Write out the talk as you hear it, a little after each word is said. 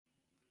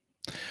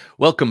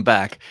Welcome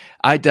back.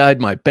 I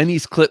dyed my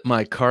Benny's Clip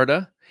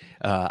micarta.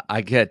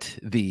 I get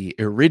the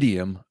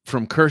Iridium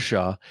from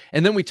Kershaw.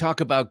 And then we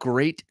talk about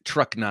great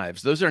truck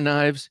knives. Those are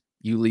knives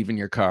you leave in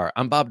your car.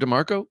 I'm Bob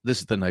DeMarco. This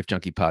is the Knife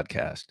Junkie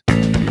podcast.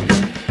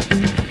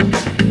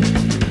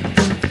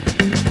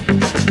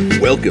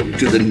 Welcome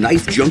to the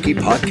Knife Junkie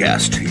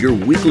podcast, your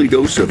weekly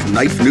dose of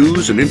knife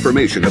news and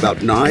information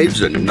about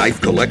knives and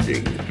knife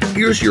collecting.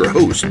 Here's your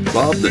host,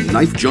 Bob the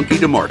Knife Junkie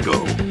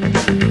DeMarco.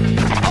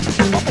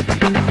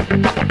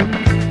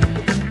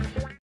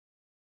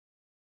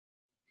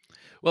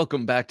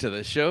 Welcome back to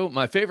the show.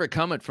 My favorite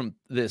comment from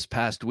this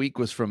past week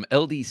was from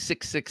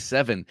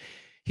LD667.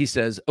 He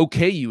says,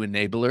 "Okay, you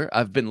enabler.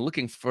 I've been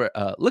looking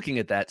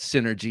at that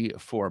synergy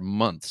for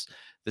months."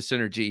 The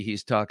synergy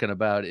he's talking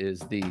about is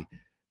the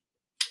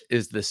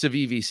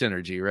Civivi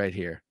synergy right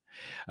here.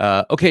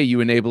 Okay, you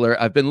enabler.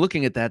 I've been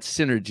looking at that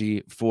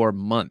synergy for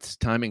months.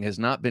 Timing has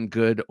not been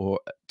good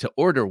to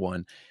order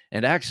one.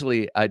 And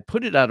actually, I'd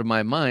put it out of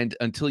my mind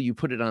until you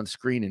put it on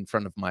screen in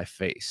front of my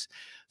face.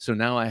 So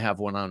now I have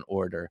one on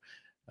order.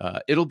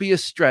 It'll be a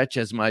stretch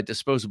as my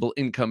disposable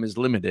income is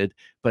limited,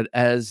 but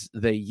as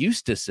they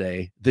used to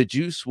say, the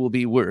juice will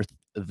be worth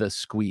the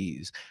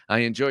squeeze. I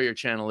enjoy your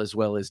channel as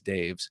well as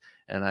Dave's,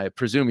 and I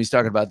presume he's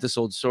talking about this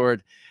old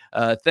sword.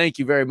 Thank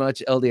you very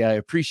much, LD. I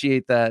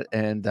appreciate that.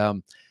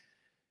 And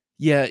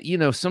yeah, you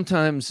know,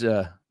 sometimes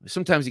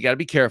you got to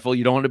be careful.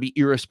 You don't want to be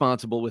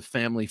irresponsible with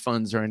family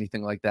funds or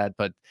anything like that.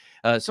 But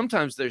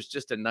sometimes there's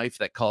just a knife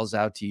that calls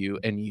out to you,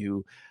 and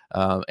you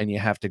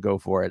have to go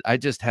for it. I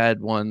just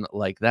had one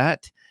like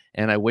that,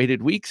 and I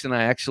waited weeks, and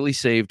I actually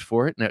saved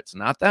for it. And it's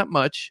not that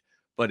much,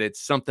 but it's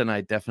something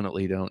I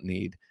definitely don't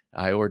need.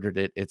 I ordered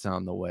it. It's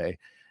on the way,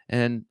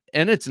 and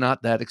it's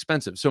not that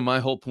expensive. So my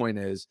whole point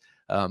is,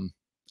 I'm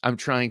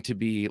trying to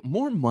be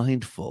more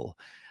mindful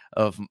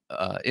of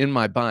in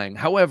my buying.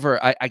 However,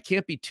 I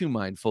can't be too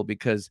mindful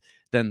because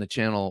then the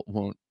channel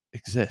won't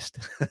exist.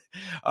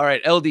 All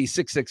right,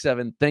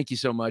 LD667, thank you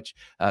so much.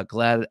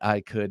 Glad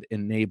I could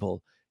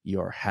enable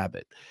your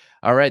habit.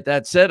 All right,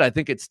 that said, I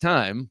think it's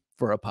time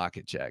for a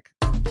pocket check.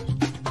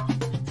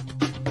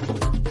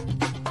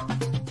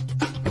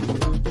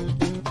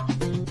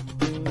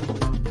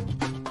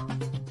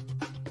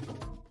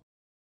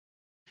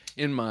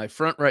 In my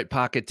front right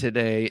pocket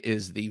today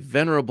is the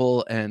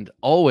venerable and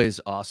always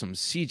awesome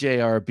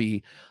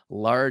CJRB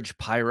Large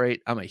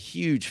Pyrite. I'm a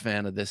huge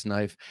fan of this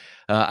knife.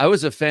 I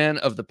was a fan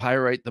of the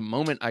Pyrite the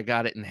moment I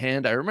got it in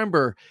hand. I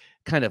remember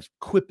kind of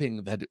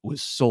quipping that it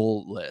was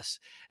soulless,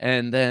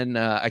 and then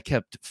I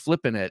kept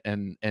flipping it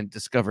and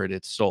discovered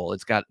its soul.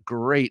 It's got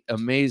great,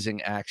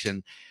 amazing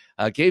action.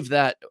 Gave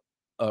that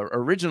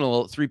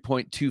original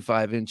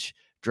 3.25-inch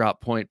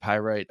drop point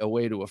Pyrite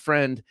away to a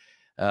friend.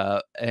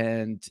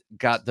 And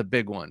got the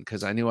big one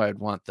because I knew I'd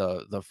want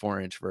the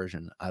 4-inch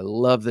version. I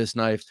love this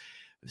knife.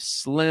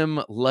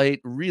 Slim, light,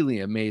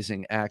 really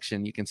amazing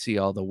action. You can see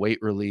all the weight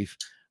relief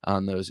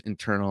on those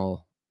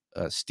internal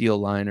steel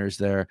liners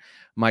there.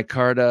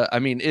 Micarta, I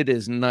mean, it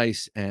is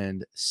nice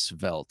and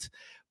svelte,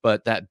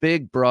 but that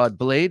big broad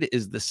blade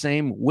is the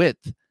same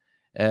width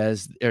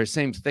or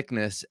same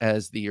thickness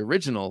as the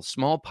original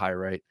small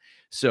Pyrite.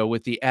 So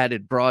with the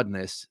added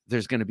broadness,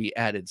 there's going to be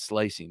added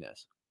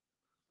sliciness.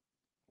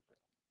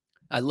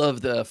 I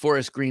love the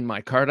forest green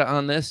micarta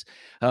on this.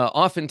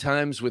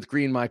 Oftentimes with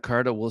green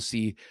micarta, we'll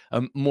see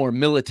a more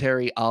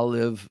military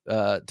olive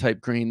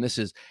type green. This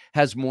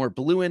has more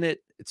blue in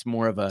it. It's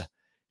more of a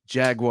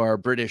Jaguar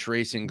British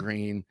racing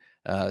green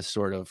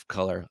sort of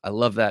color. I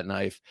love that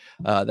knife.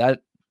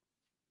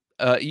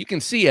 You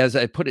can see as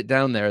I put it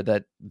down there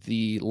that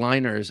the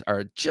liners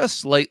are just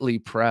slightly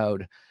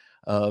proud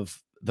of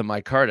the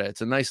micarta.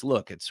 It's a nice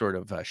look. It sort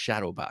of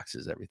shadow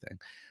boxes everything.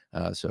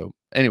 So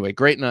anyway,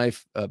 great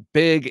knife, a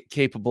big,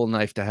 capable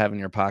knife to have in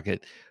your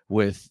pocket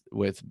with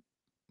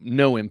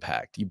no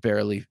impact. You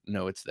barely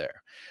know it's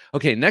there.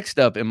 Okay, next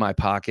up in my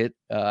pocket,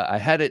 I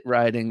had it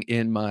riding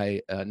in my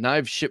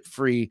Knives Ship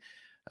Free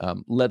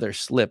leather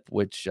slip,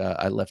 which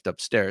I left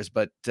upstairs,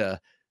 but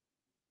the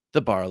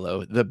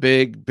Barlow, the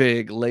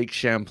big Lake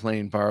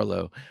Champlain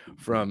Barlow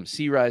from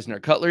C. Risner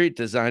Cutlery,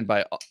 designed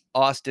by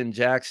Austin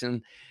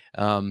Jackson.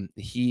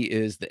 He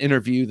is the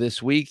interview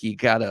this week. You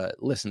gotta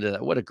listen to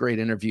that. What a great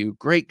interview.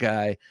 Great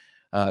guy.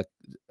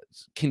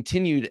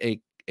 Continued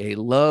a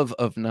love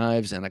of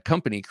knives and a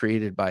company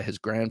created by his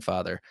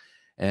grandfather,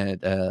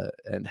 and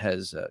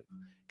has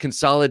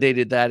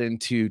consolidated that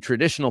into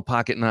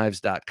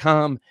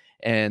traditionalpocketknives.com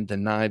and the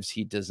knives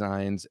he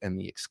designs and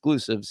the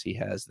exclusives he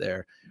has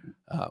there.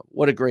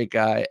 What a great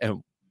guy,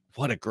 and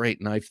what a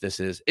great knife this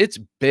is. It's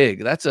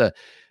big. That's a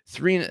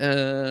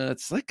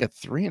it's like a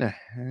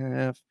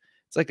 3.5.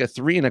 It's like a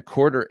 3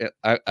 1/4.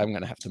 I'm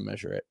going to have to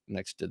measure it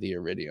next to the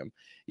Iridium.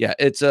 Yeah,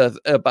 it's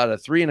about a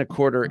 3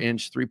 1/4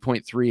 inch,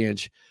 3.3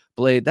 inch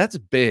blade. That's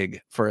big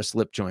for a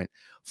slip joint.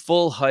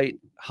 Full height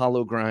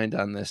hollow grind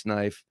on this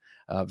knife.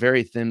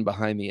 Very thin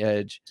behind the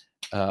edge.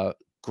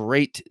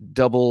 Great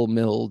double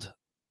milled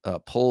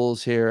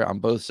pulls here on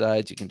both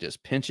sides. You can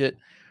just pinch it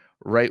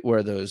right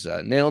where those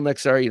nail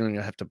necks are. You don't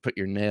even have to put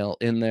your nail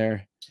in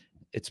there.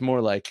 it's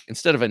more like,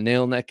 instead of a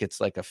nail neck,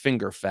 it's like a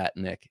finger fat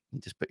neck. You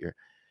just put your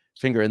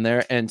finger in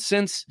there. And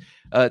since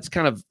it's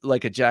kind of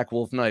like a Jack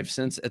Wolf knife,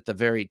 since at the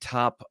very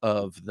top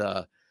of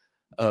the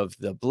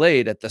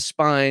blade at the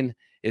spine,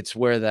 it's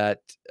where that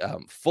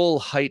full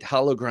height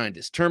hollow grind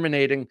is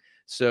terminating.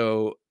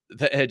 So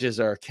the edges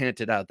are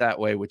canted out that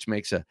way, which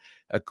makes a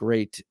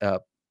great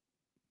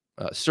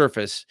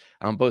surface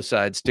on both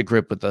sides to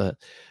grip with the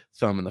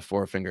thumb and the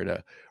forefinger,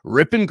 to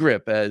rip and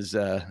grip, as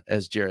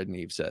Jared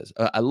Neve says.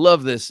 I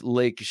love this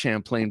Lake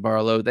Champlain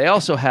Barlow. They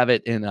also have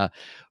it in a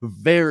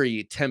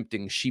very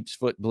tempting sheep's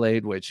foot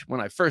blade, which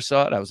when I first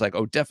saw it, I was like,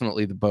 oh,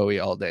 definitely the Bowie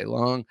all day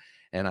long.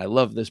 And I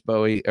love this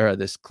Bowie, or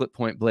this clip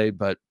point blade,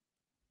 but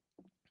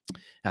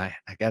I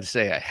got to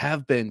say, I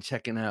have been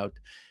checking out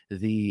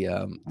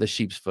the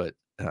sheep's foot,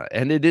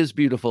 and it is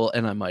beautiful,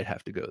 and I might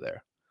have to go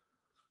there.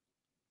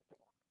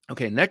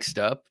 Okay, next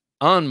up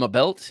on my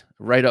belt,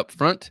 right up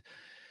front,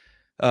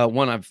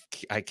 one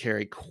I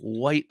carry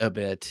quite a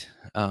bit.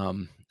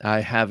 I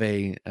have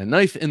a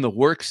knife in the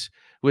works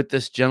with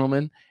this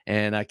gentleman,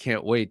 and I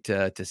can't wait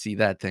to see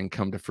that thing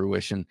come to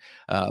fruition.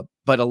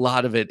 But a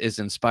lot of it is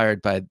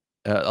inspired by,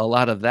 a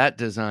lot of that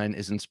design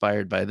is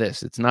inspired by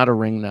this. It's not a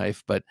ring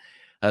knife, but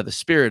the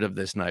spirit of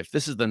this knife.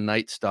 This is the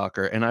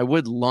Nightstalker, and I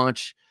would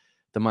launch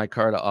the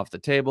micarta off the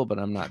table, but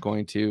I'm not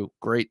going to.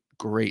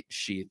 Great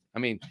sheath. I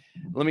mean,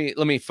 let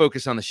me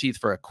focus on the sheath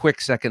for a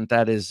quick second.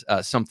 That is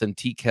something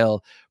Tim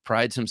Kell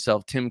prides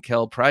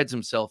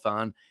himself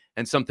on,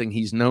 and something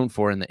he's known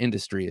for in the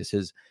industry is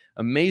his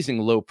amazing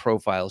low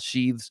profile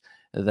sheaths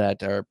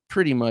that are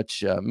pretty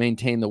much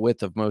maintain the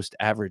width of most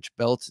average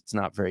belts. It's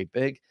not very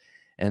big.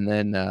 And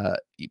then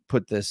you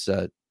put this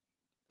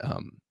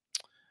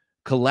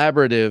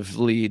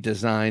collaboratively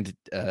designed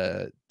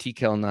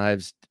Kell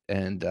knives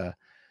and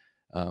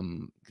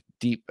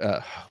deep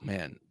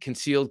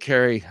concealed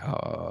carry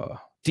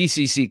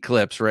DCC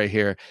clips right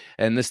here,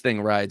 and this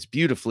thing rides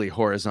beautifully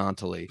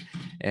horizontally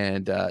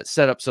and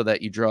set up so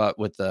that you draw it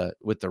with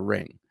the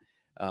ring.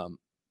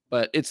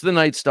 But it's the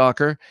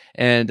Nightstalker,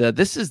 and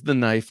this is the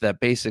knife that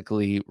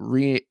basically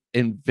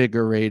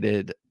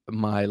reinvigorated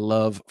my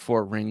love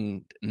for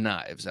ringed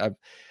knives.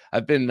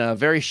 I've been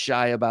very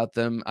shy about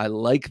them. I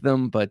like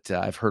them, but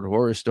I've heard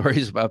horror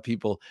stories about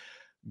people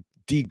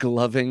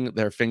degloving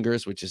their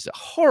fingers, which is a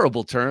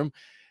horrible term.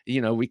 You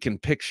know, we can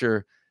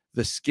picture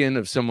the skin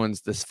of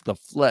the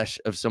flesh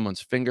of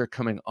someone's finger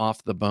coming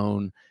off the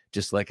bone,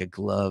 just like a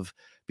glove,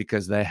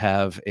 because they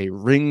have a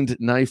ringed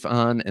knife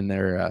on and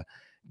they're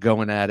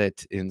going at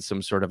it in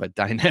some sort of a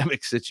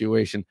dynamic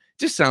situation.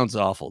 Just sounds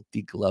awful,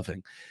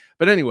 degloving.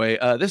 But anyway,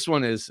 this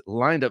one is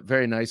lined up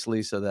very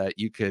nicely so that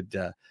you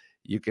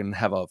can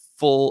have a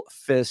full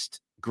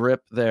fist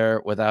grip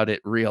there without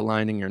it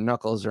realigning your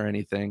knuckles or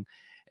anything.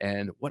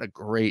 And what a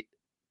great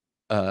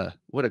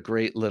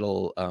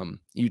little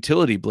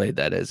utility blade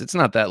that is. It's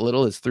not that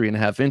little. It's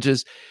 3.5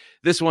 inches.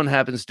 This one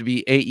happens to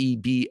be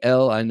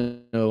AEBL. I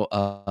know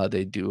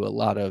they do a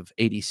lot of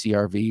 80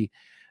 CRV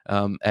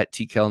at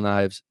Kell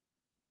Knives.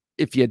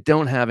 If you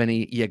don't have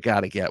any, you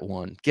got to get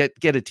one. Get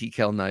a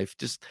Kell knife.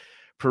 Just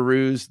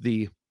peruse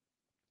the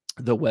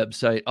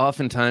website.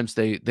 Oftentimes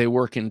they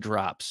work in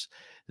drops.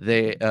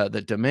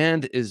 The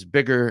demand is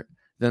bigger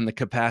than the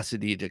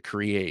capacity to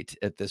create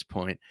at this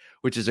point,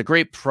 which is a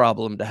great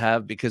problem to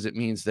have because it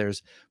means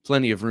there's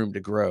plenty of room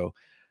to grow.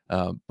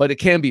 But it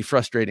can be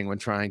frustrating when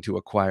trying to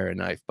acquire a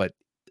knife. But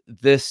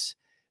this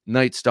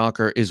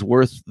Nightstalker is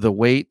worth the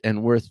wait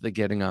and worth the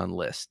getting on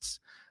lists.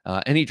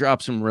 And he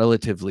drops them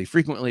relatively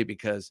frequently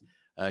because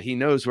he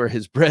knows where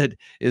his bread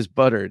is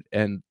buttered,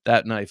 and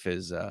that knife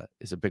is a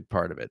big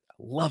part of it. I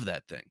love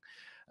that thing.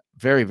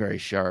 Very, very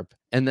sharp.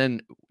 And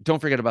then don't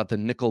forget about the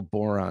nickel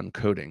boron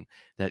coating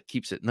that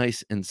keeps it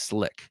nice and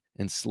slick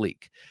and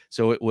sleek.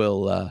 So it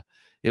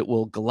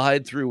will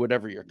glide through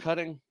whatever you're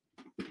cutting,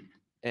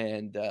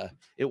 and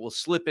it will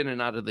slip in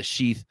and out of the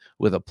sheath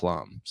with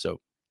aplomb. So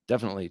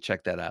definitely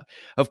check that out.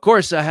 Of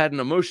course, I had an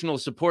emotional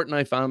support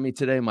knife on me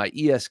today. My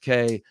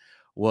ESK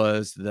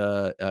was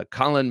the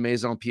Colin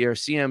Maison-Pierre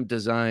CM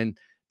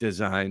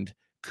designed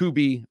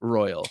Kubey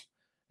Royal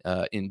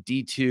in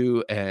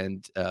D2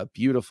 and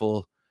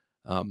beautiful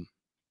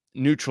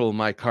neutral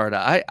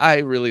micarta. I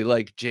really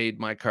like jade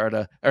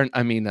micarta, or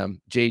I mean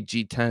jade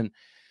G10.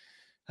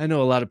 I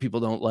know a lot of people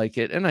don't like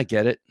it, and I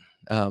get it.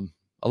 A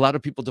lot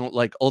of people don't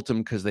like Ultim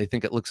because they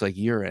think it looks like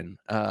urine.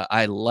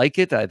 I like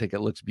it. I think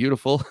it looks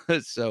beautiful.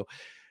 So,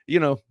 you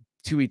know,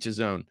 to each his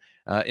own.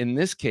 In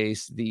this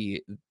case,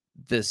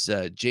 this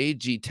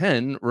jade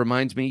G10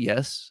 reminds me,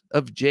 yes,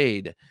 of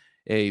jade,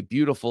 a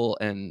beautiful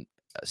and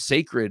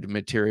sacred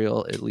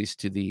material, at least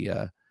to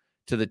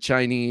the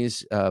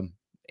Chinese,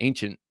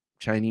 ancient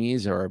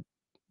Chinese, or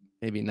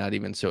maybe not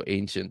even so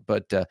ancient.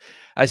 But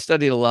I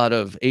studied a lot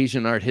of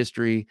Asian art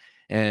history,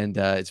 and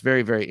it's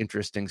very, very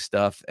interesting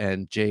stuff.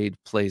 And jade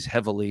plays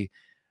heavily,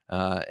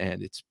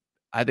 and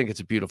I think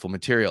it's a beautiful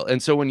material.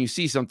 And so when I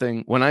see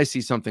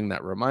something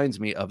that reminds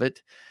me of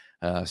it,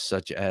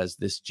 such as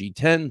this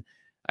G10,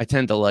 I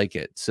tend to like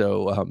it.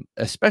 So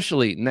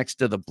especially next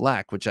to the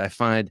black, which I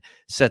find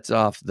sets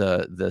off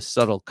the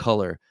subtle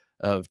color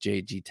of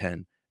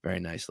JG10 very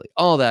nicely.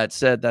 All that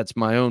said, that's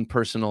my own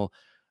personal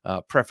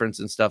preference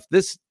and stuff.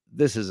 This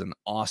is an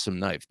awesome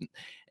knife.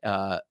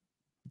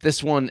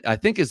 This one, I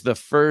think, is the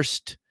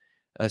first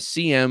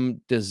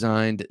CM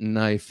designed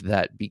knife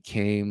that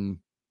became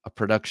a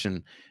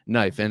production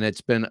knife, and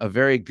it's been a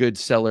very good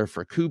seller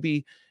for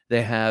Kubey.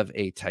 They have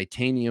a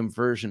titanium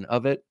version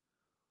of it,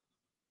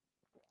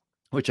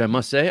 which I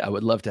must say I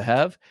would love to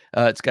have.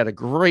 It's got a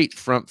great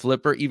front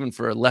flipper, even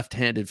for a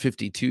left-handed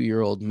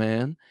 52-year-old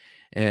man.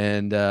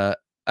 And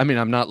I mean,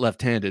 I'm not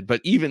left-handed, but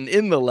even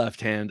in the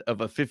left hand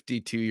of a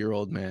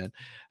 52-year-old man,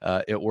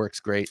 it works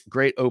great.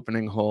 Great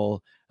opening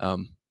hole.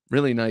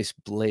 Really nice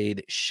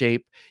blade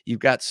shape. You've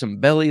got some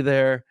belly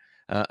there,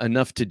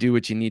 enough to do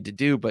what you need to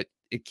do, but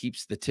it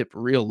keeps the tip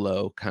real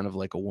low, kind of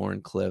like a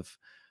Wharncliffe.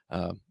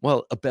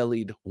 Well, a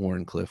bellied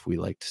Wharncliffe, we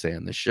like to say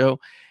on the show.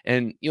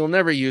 And you'll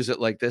never use it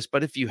like this,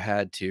 but if you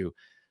had to,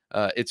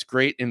 it's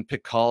great in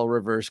Pikal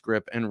reverse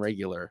grip and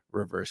regular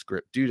reverse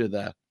grip due to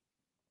the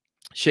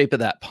shape of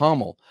that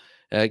pommel.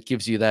 It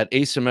gives you that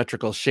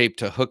asymmetrical shape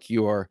to hook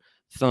your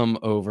thumb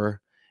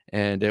over,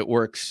 and it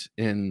works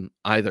in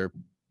either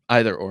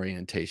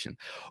orientation.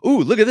 Ooh,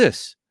 look at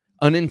this.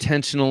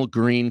 Unintentional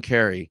green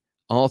carry.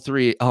 All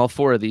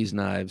four of these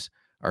knives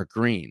are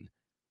green.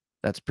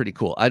 That's pretty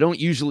cool. I don't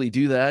usually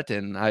do that,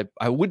 and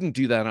I wouldn't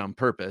do that on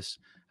purpose.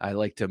 I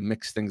like to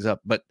mix things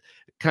up, but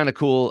kind of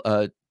cool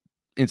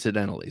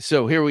incidentally.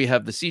 So here we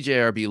have the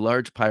CJRB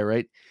Large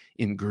Pyrite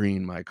in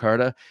green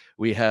micarta.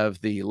 We have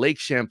the Lake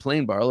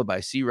Champlain Barlow by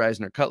C.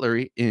 Risner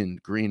Cutlery in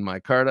green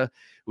micarta.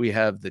 We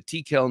have the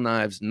Kell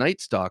Knives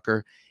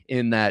Nightstalker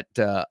in that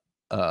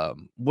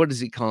what is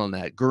he calling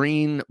that?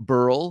 Green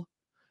burl,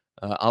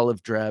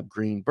 olive drab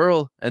green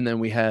burl. And then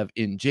we have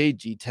in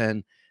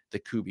JG10 the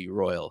Kubey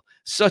Royal.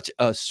 Such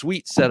a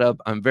sweet setup.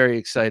 I'm very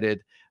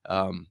excited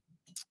that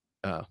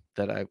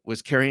I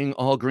was carrying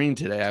all green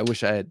today. I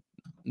wish I had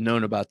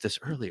known about this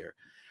earlier.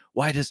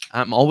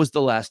 I'm always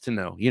the last to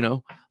know, you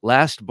know,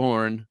 last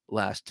born,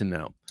 last to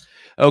know.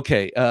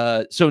 Okay,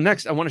 so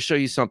next I want to show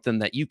you something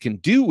that you can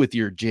do with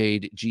your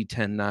Jade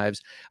G10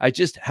 knives. I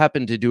just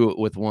happened to do it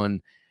with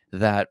one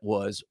that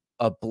was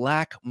a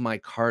black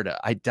micarta.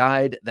 I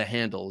dyed the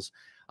handles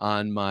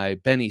on my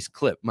Benny's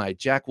clip, my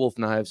Jack Wolf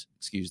knives,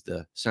 excuse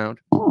the sound,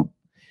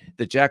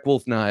 the Jack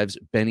Wolf knives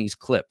Benny's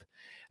clip.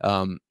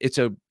 It's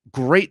a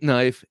great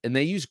knife, and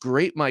they use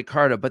great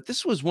micarta, but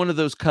this was one of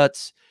those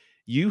cuts.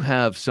 You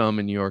have some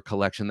in your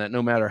collection that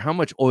no matter how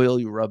much oil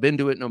you rub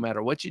into it, no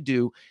matter what you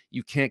do,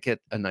 you can't get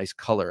a nice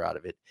color out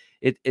of it.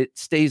 It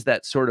stays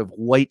that sort of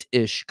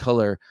whitish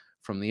color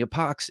from the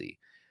epoxy,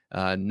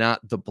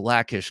 not the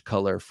blackish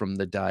color from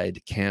the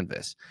dyed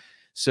canvas.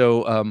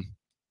 So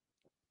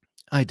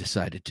I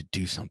decided to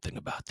do something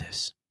about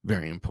this.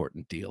 Very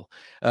important deal.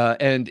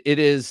 And it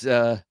is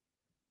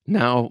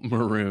now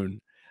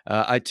maroon.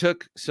 I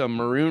took some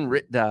maroon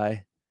Rit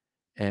dye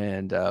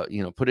and,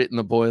 you know, put it in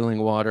the boiling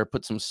water,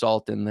 put some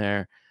salt in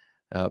there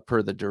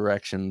per the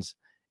directions,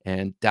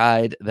 and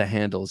dyed the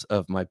handles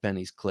of my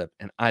Benny's clip.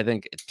 And I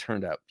think it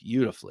turned out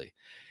beautifully.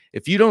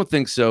 If you don't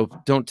think so,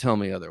 don't tell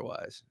me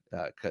otherwise,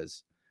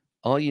 because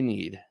all you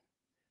need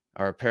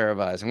are a pair of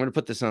eyes. I'm going to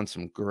put this on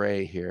some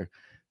gray here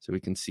so we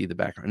can see the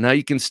background. Now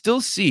you can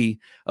still see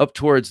up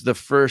towards the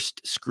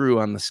first screw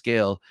on the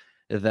scale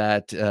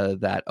that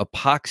that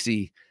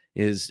epoxy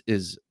is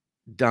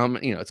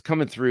dominant. You know, it's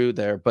coming through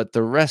there, but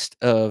the rest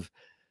of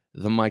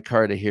the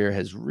micarta here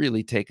has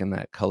really taken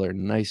that color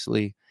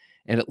nicely,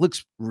 and it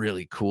looks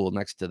really cool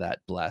next to that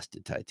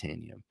blasted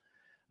titanium.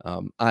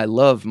 I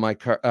love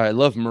I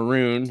love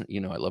maroon.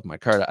 You know, I love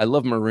micarta. I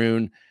love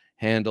maroon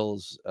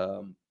handles.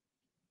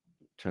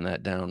 Turn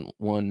that down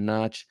one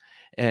notch,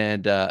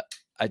 and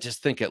I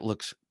just think it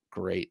looks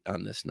great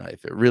on this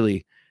knife. It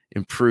really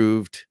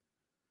improved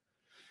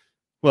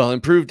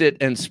it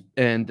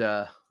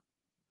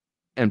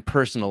and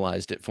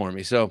personalized it for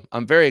me. So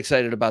I'm very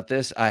excited about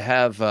this.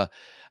 I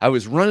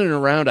was running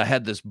around. I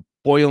had this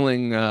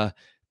boiling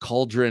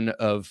cauldron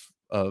of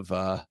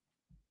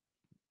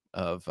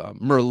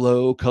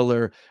Merlot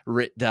color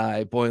Rit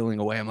dye boiling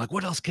away. I'm like,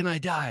 what else can I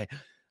dye?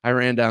 I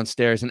ran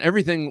downstairs, and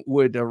everything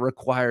would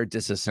require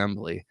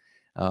disassembly.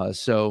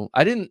 So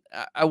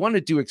I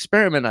wanted to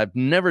experiment. I've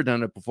never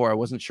done it before. I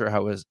wasn't sure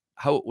how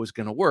it was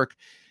going to work.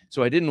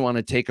 So I didn't want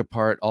to take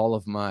apart all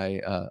of my,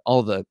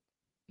 all the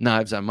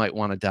knives I might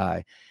want to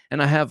dye.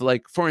 And I have,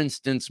 like, for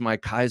instance, my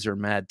Kaiser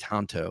Mad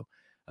Tanto,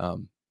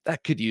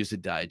 that could use a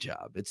dye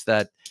job. It's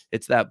that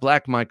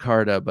black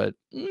micarta, but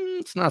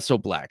it's not so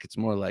black. It's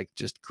more like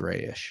just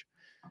grayish.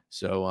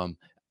 So,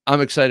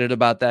 I'm excited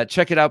about that.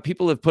 Check it out.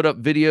 People have put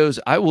up videos.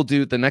 I will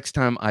do the next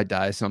time I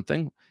dye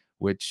something,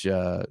 which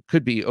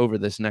could be over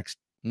this next,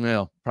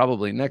 well,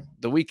 probably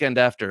the weekend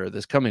after,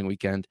 this coming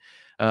weekend.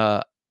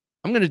 I'm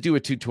going to do a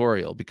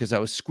tutorial because I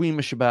was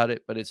squeamish about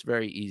it, but it's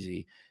very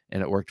easy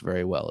and it worked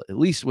very well, at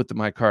least with the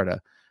micarta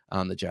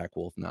on the Jack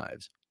Wolf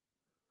knives.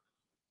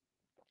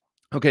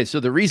 Okay, so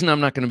the reason I'm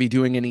not going to be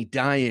doing any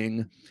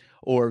dyeing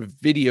or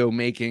video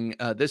making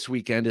this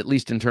weekend, at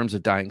least in terms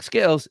of dying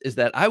scales, is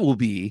that I will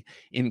be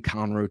in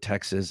Conroe,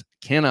 Texas.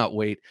 Cannot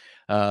wait.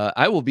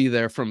 I will be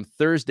there from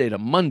Thursday to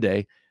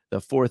Monday, the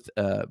 4th,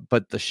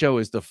 but the show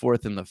is the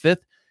 4th and the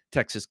 5th,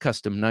 Texas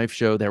Custom Knife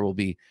Show. There will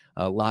be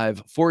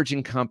live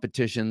forging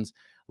competitions,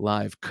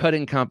 live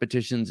cutting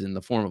competitions in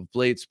the form of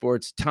blade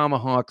sports,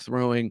 tomahawk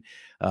throwing,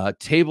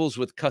 tables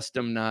with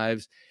custom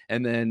knives,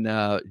 and then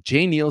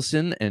Jay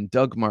Nielsen and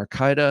Doug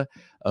Markida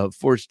of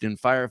Forged in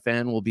Fire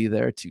Fan will be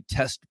there to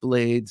test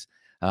blades.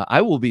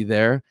 I will be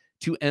there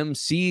to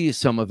MC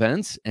some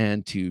events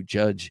and to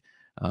judge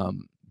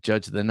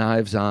the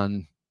knives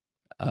on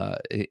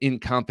in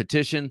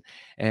competition,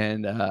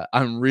 and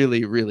I'm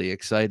really, really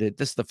excited.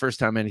 This is the first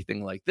time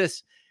anything like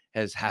this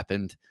has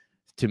happened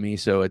to me,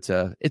 so it's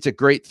a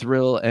great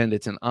thrill and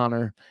it's an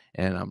honor,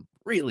 and I'm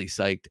really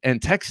psyched.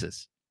 And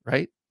Texas,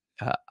 right?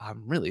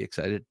 I'm really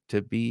excited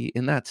to be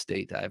in that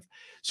state. I've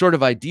sort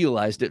of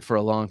idealized it for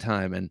a long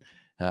time, and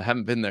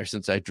haven't been there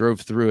since I drove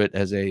through it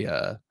as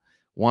a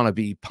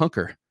wannabe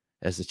punker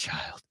as a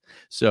child.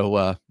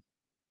 So,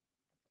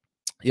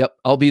 yep,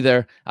 I'll be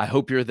there. I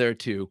hope you're there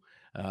too.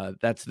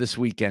 That's this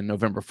weekend,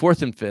 November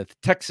 4th and 5th,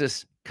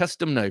 Texas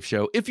Custom Knife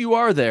Show. If you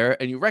are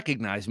there and you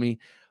recognize me,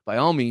 by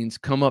all means,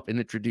 come up and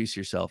introduce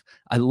yourself.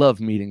 I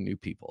love meeting new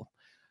people.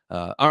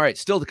 All right,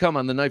 still to come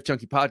on the Knife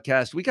Junkie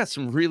podcast, we got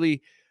some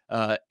really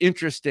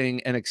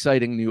interesting and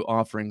exciting new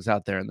offerings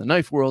out there in the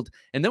knife world.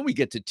 And then we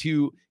get to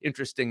 2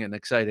 interesting and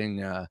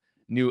exciting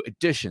new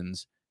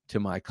additions to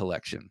my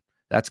collection.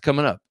 That's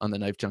coming up on the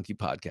Knife Junkie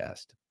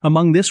podcast.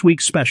 Among this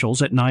week's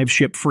specials at Knives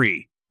Ship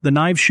Free, the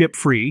Knives Ship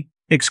Free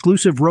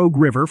exclusive Rogue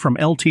River from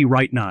LT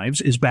Wright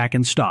Knives is back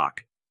in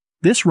stock.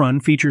 This run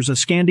features a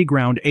Scandi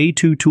Ground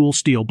A2 tool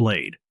steel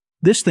blade.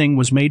 This thing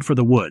was made for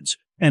the woods,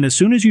 and as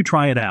soon as you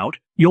try it out,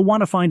 you'll want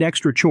to find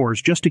extra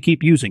chores just to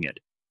keep using it.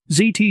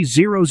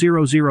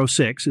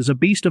 ZT0006 is a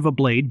beast of a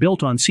blade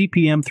built on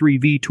CPM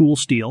 3V tool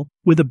steel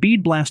with a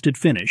bead-blasted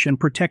finish and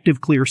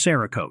protective clear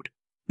Cerakote.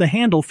 The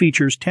handle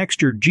features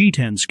textured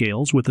G10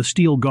 scales with a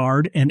steel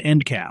guard and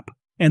end cap.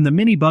 And the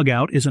mini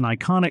bug-out is an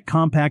iconic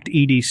compact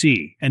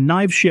EDC, and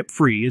Knives Ship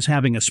Free is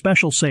having a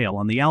special sale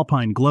on the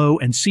Alpine Glow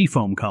and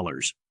Seafoam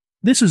colors.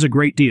 This is a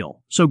great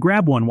deal, so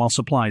grab one while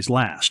supplies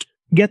last.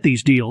 Get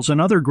these deals and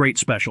other great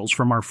specials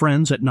from our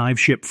friends at Knives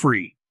Ship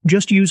Free.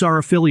 Just use our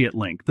affiliate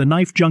link,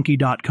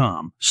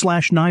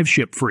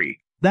 TheKnifeJunkie.com/KnivesShipFree.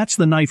 That's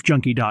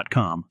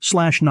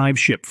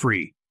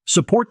TheKnifeJunkie.com/KnivesShipFree.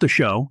 Support the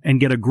show and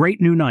get a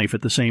great new knife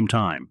at the same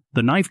time.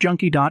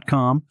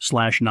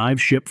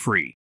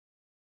 TheKnifeJunkie.com/KnivesShipFree.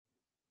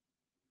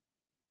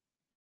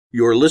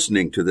 You're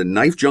listening to the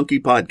Knife Junkie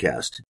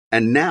podcast.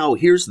 And now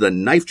here's the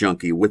Knife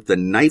Junkie with the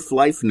Knife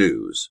Life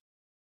News.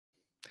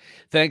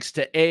 Thanks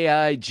to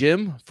AI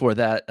Jim for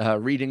that,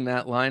 reading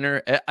that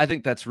liner. I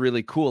think that's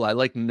really cool. I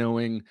like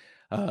knowing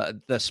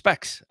the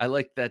specs. I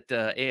like that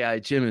AI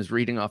Jim is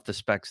reading off the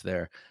specs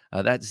there.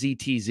 That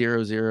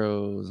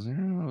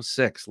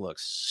ZT0006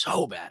 looks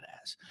so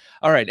badass.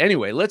 All right,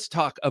 anyway, let's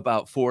talk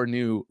about 4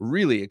 new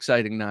really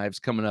exciting knives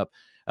coming up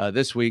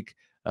this week.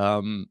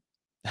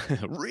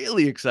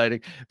 Really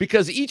exciting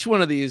because each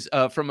one of these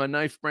from a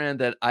knife brand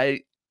that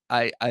I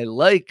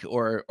like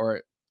or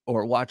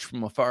watch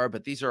from afar,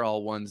 but these are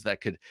all ones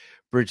that could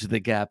bridge the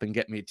gap and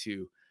get me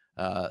to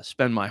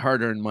spend my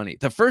hard-earned money.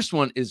 The first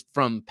one is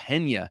from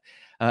Peña,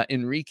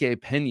 Enrique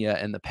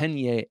Peña, and the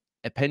Peña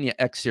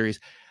X series.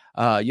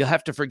 You'll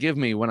have to forgive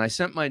me. When I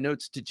sent my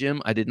notes to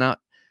Jim, I did not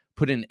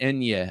put an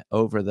Enye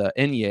over the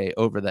N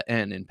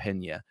in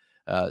Peña.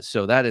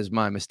 So that is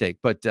my mistake.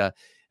 But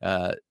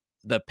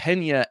the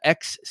Peña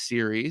X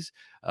series,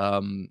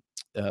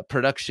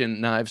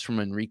 production knives from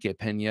Enrique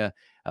Peña,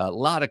 a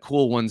lot of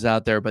cool ones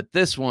out there, but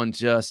this one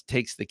just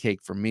takes the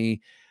cake for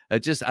me.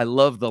 I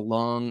love the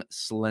long,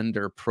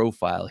 slender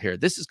profile here.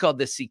 This is called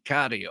the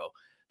Sicario,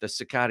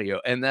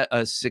 and that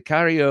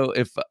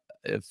Sicario,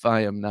 if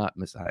I am not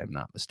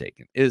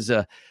mistaken, is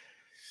a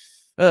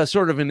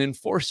sort of an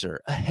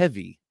enforcer, a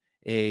heavy,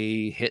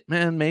 a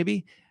hitman,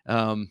 maybe.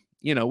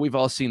 We've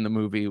all seen the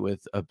movie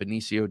with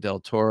Benicio del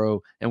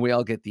Toro, and we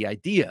all get the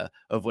idea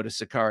of what a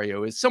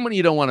Sicario is. Someone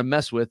you don't want to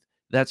mess with,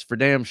 that's for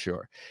damn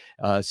sure.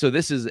 So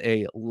this is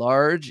a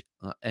large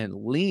and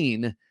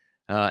lean,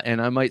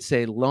 and I might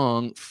say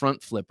long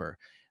front flipper.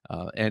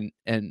 And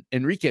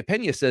Enrique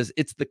Peña says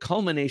it's the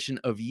culmination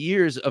of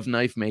years of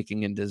knife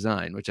making and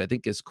design, which I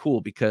think is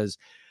cool because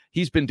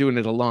he's been doing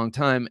it a long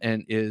time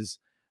and is,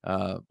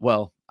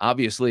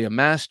 obviously a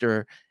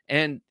master.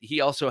 And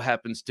he also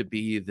happens to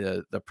be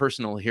the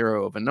personal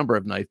hero of a number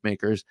of knife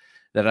makers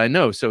that I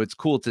know. So it's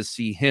cool to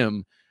see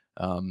him,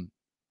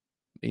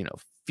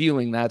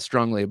 feeling that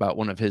strongly about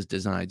one of his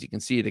designs. You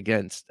can see it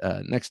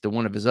next to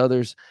one of his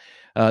others.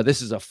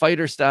 This is a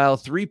fighter style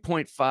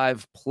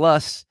 3.5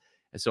 plus.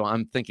 So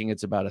I'm thinking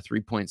it's about a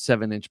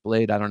 3.7 inch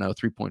blade. I don't know.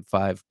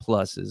 3.5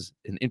 plus is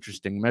an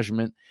interesting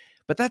measurement,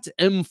 but that's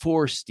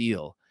M4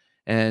 steel.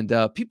 And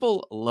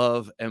people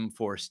love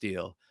M4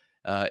 steel.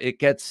 It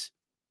gets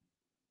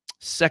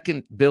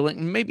second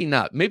billing, maybe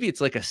not, maybe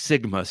it's like a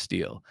Sigma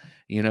steel.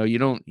 You know, you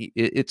don't,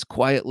 it's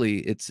quietly,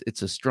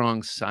 it's a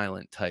strong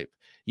silent type.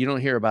 You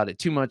don't hear about it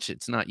too much.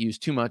 It's not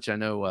used too much. I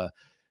know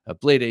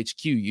Blade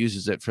HQ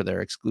uses it for their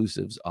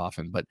exclusives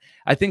often, but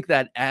I think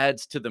that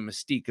adds to the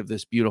mystique of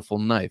this beautiful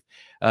knife.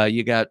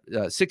 You got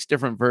 6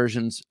 different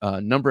versions,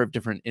 a number of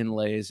different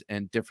inlays,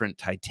 and different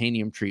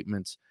titanium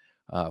treatments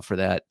for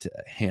that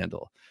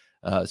handle.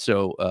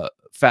 So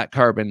fat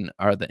carbon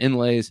are the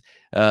inlays,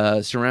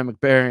 ceramic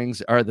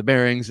bearings are the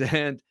bearings,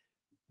 and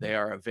they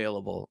are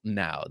available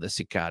now, the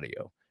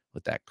Sicario,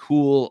 with that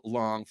cool,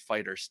 long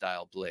fighter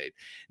style blade.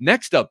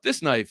 Next up,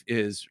 this knife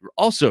is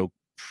also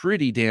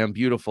pretty damn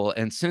beautiful.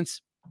 And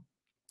since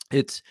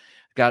it's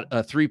got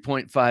a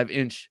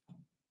 3.5-inch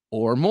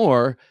or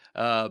more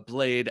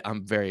blade,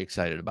 I'm very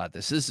excited about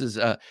this. This is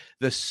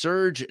the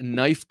Serge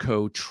Knife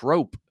Co.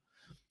 Trope.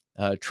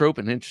 Trope,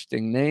 an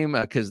interesting name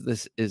because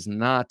this is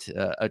not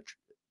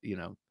you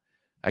know,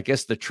 I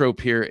guess the trope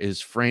here is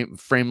frame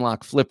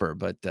lock flipper,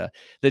 but the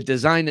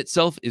design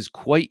itself is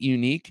quite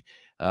unique.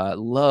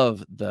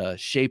 Love the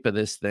shape of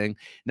this thing.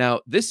 Now,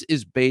 this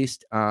is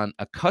based on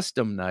a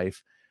custom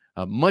knife,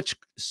 a much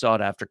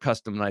sought after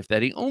custom knife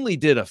that he only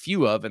did a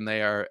few of, and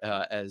they are,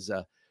 as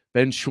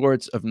Ben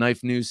Schwartz of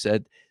Knife News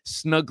said,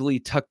 snugly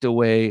tucked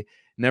away,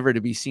 never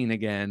to be seen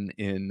again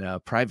in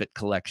private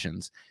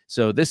collections.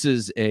 So this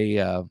is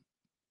a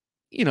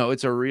you know,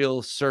 it's a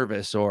real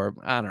service, or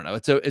I don't know,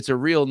 it's a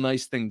real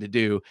nice thing to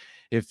do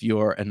if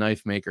you're a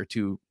knife maker,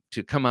 to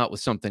come out with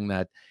something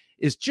that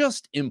is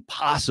just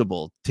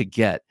impossible to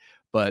get,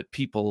 but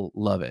people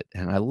love it.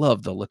 And I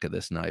love the look of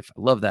this knife.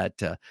 I love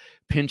that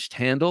pinched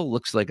handle,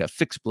 looks like a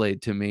fixed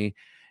blade to me,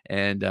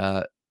 and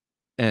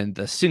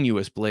the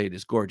sinuous blade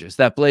is gorgeous.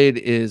 That blade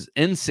is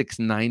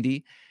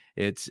N690.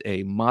 It's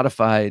a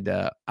modified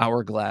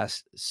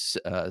hourglass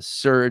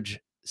Serge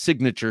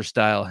signature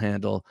style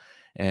handle,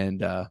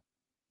 and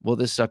well,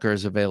 this sucker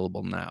is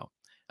available now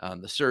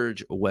on the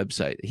Serge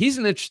website. He's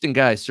an interesting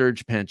guy,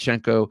 Serge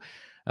Panchenko.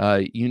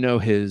 You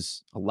know,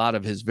 a lot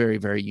of his very,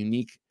 very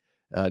unique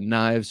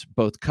knives,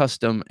 both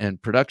custom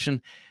and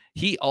production.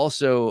 He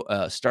also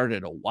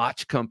started a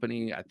watch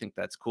company. I think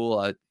that's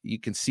cool. You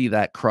can see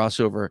that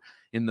crossover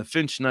in the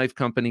Finch Knife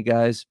Company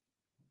guys.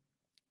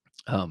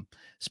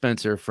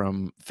 Spencer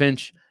from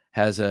Finch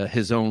has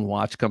his own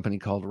watch company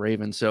called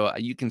Raven. So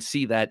you can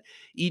see that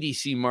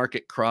EDC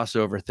market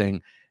crossover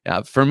thing.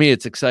 For me,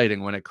 it's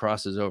exciting when it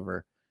crosses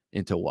over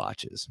into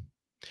watches.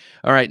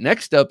 All right,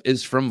 next up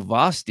is from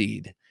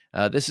Vosteed.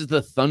 This is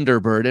the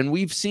Thunderbird, and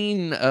we've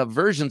seen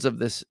versions of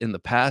this in the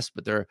past,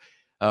 but they're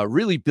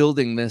really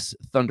building this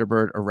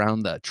Thunderbird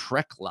around the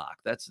Trek lock.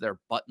 That's their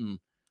button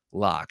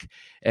lock.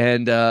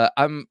 And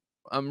I'm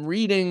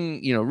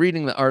reading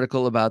the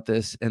article about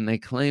this, and they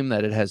claim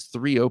that it has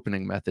 3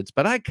 opening methods,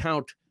 but I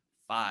count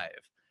 5.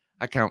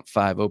 I count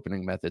 5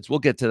 opening methods. We'll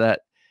get to that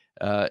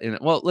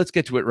well, let's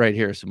get to it right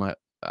here so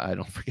I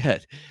don't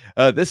forget.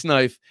 This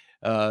knife,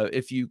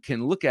 if you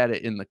can look at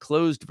it in the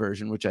closed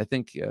version, which I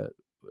think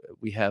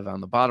we have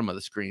on the bottom of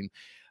the screen,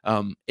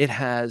 it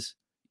has,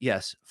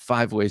 yes,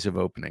 5 ways of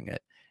opening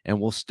it. And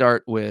we'll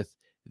start with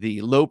the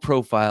low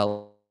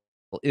profile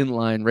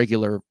inline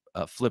regular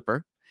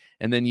flipper.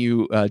 And then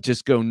you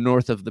just go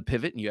north of the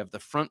pivot and you have the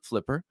front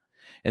flipper.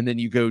 And then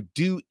you go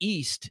due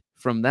east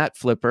from that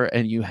flipper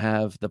and you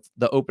have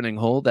the opening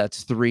hole.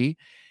 That's 3.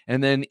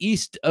 And then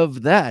east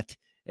of that,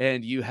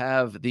 and you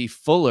have the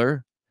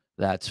fuller.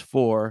 That's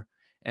 4.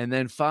 And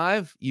then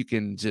 5, you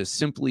can just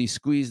simply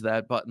squeeze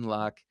that button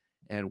lock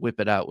and whip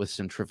it out with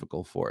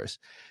centrifugal force.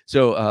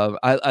 So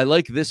I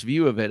like this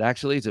view of it.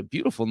 Actually, it's a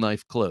beautiful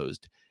knife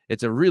closed.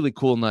 It's a really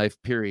cool knife,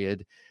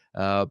 period.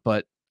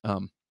 But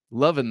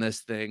loving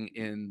this thing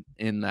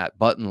in that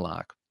button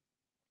lock.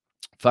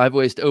 5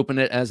 ways to open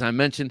it. As I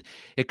mentioned,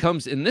 it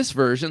comes in this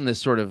version, this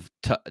sort of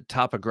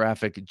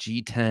topographic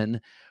G10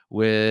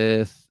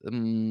 with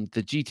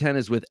the G10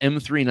 is with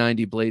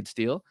M390 blade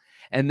steel.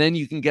 And then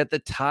you can get the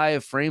tie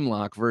frame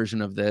lock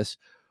version of this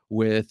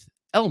with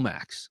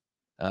LMAX,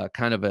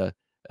 kind of a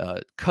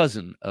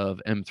cousin of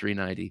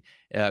M390.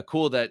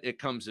 Cool that it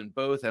comes in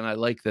both. And I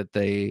like that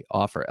they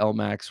offer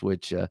LMAX,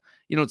 which you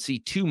don't see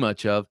too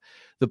much of.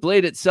 The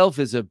blade itself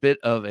is a bit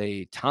of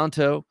a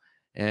tanto,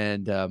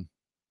 and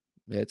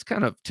it's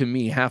kind of, to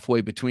me,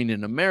 halfway between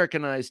an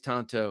Americanized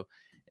tanto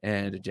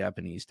and a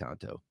Japanese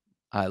tanto.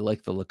 I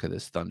like the look of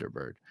this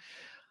Thunderbird.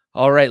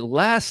 All right,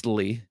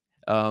 lastly,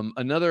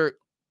 another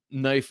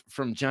knife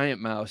from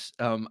GiantMouse.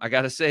 I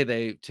got to say,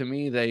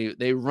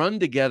 they run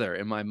together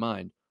in my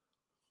mind.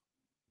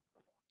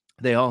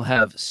 They all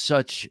have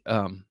such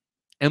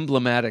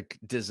emblematic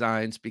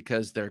designs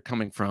because they're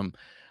coming from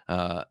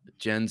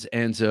Jens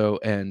Anzo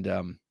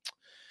and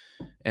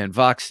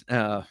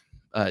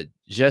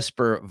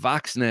Jesper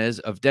Voxnes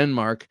of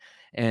Denmark,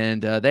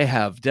 and they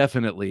have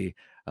definitely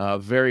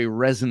very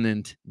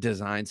resonant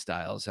design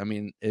styles. I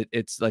mean,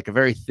 it's like a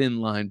very thin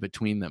line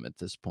between them at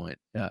this point.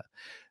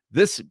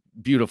 This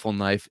beautiful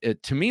knife,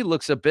 it to me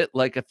looks a bit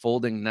like a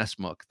folding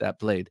Nesmuk, that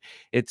blade.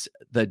 It's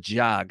the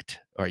Jagd,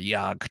 or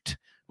Jagd,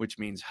 which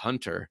means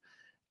hunter.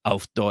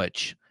 auf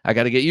Deutsch. I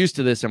got to get used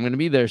to this. I'm going to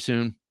be there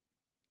soon.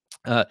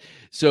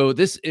 So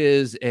this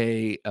is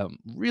a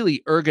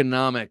really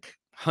ergonomic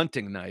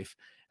hunting knife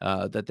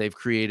that they've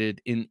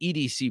created in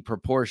EDC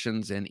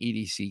proportions and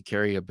EDC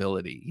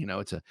carryability. You know,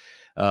 it's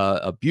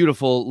a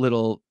beautiful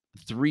little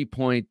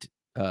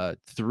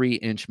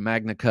 3.3-inch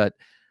Magna Cut.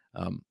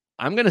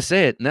 I'm going to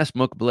say it,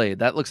 Nesmuk blade.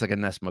 That looks like a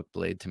Nesmuk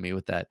blade to me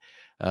with that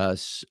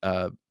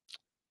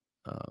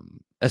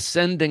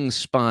ascending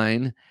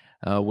spine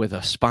with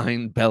a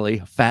spine belly,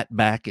 fat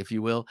back, if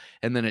you will.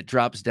 And then it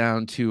drops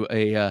down to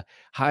a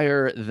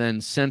higher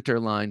than center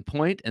line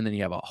point, and then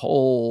you have a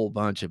whole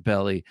bunch of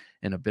belly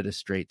and a bit of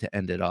straight to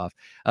end it off.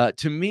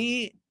 To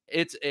me,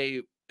 it's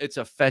a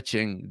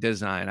fetching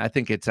design. I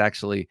think it's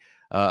actually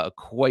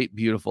quite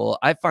beautiful.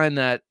 I find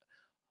that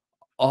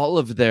all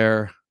of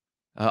the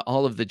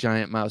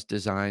GiantMouse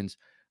designs,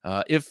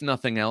 if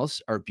nothing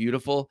else, are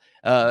beautiful.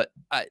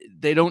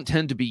 They don't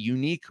tend to be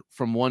unique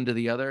from one to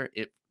the other,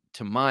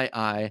 to my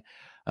eye,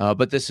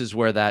 but this is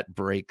where that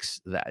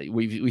breaks that.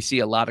 We see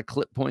a lot of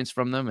clip points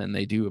from them, and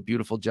they do a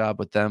beautiful job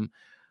with them.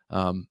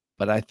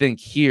 But I think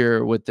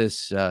here with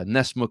this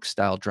Nesmuk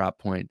style drop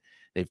point,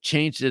 they've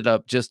changed it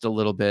up just a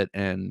little bit.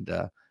 And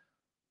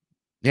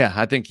yeah,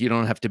 I think you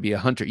don't have to be a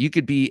hunter. You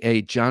could be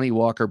a Johnny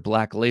Walker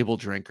Black Label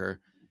drinker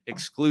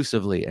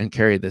exclusively and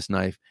carry this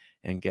knife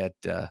and get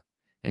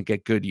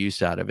good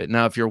use out of it.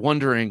 Now, if you're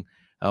wondering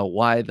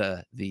why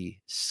the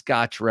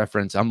Scotch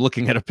reference, I'm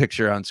looking at a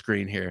picture on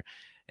screen here,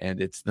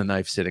 and it's the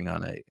knife sitting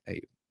on a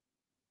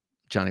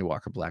Johnny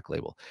Walker Black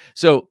Label.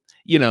 So,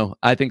 you know,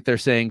 I think they're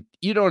saying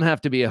you don't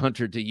have to be a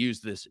hunter to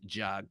use this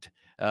jogged,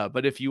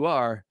 but if you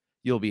are,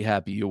 you'll be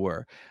happy you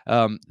were.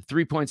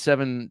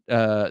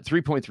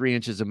 3.3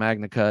 inches of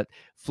Magna Cut,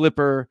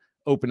 flipper,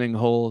 opening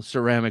hole,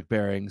 ceramic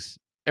bearings,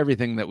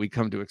 everything that we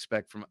come to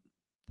expect from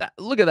that.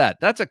 Look at that.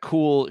 That's a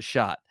cool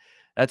shot.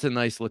 That's a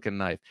nice looking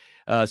knife.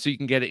 So you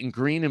can get it in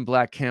green and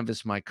black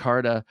canvas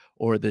micarta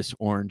or this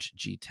orange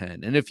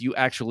G10. And if you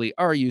actually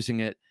are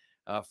using it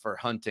for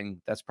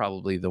hunting, that's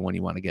probably the one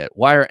you want to get.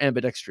 Wire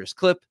ambidextrous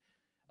clip,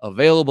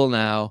 available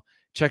now.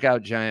 Check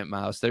out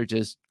GiantMouse. They're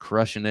just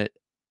crushing it.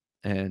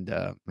 And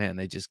man,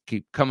 they just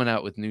keep coming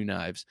out with new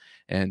knives.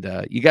 And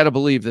you got to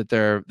believe that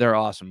they're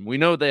awesome. We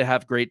know they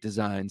have great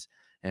designs,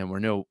 and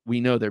we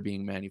know they're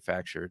being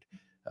manufactured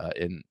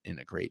in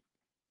a great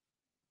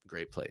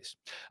place.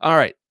 All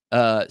right.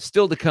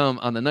 Still to come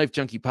on the Knife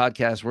Junkie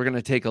podcast, we're going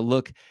to take a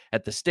look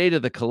at the state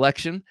of the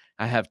collection.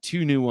 I have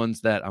two new ones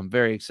that I'm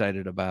very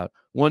excited about.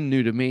 One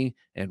new to me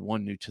and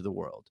one new to the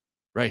world.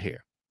 Right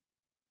here.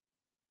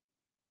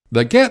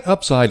 The Get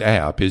Upside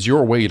app is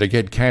your way to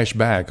get cash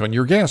back on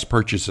your gas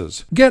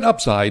purchases. Get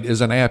Upside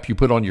is an app you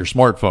put on your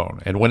smartphone,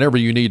 and whenever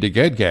you need to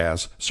get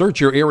gas, search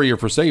your area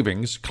for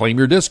savings, claim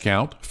your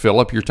discount, fill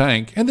up your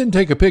tank, and then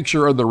take a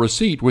picture of the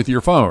receipt with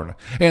your phone.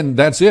 And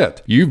that's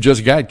it. You've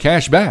just got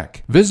cash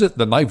back. Visit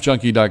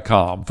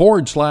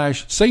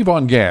TheKnifeJunkie.com/save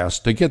on gas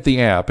to get the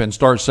app and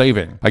start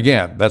saving.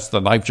 Again, that's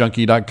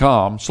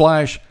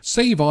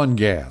TheKnifeJunkie.com/save on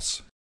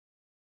gas.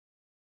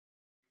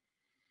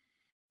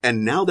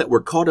 And now that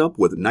we're caught up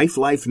with Knife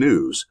Life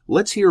news,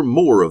 let's hear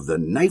more of the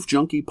Knife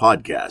Junkie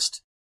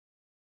podcast.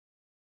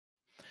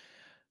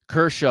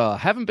 Kershaw.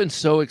 Haven't been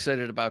so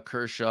excited about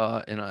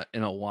Kershaw in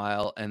a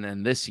while, and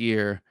then this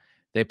year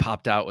they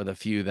popped out with a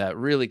few that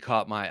really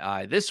caught my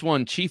eye. This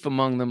one, chief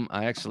among them,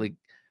 I actually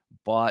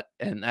bought,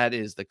 and that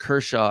is the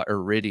Kershaw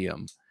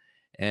Iridium.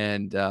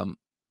 And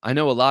I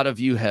know a lot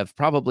of you have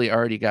probably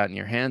already gotten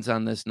your hands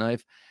on this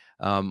knife.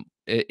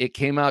 It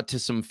came out to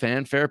some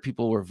fanfare.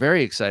 People were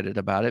very excited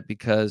about it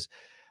because,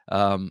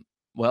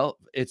 well,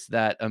 it's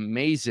that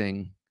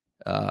amazing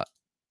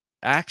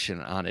action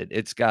on it.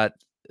 It's got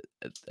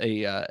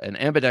an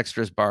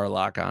ambidextrous bar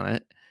lock on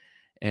it,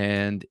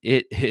 and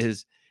it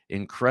is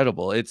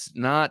incredible. It's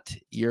not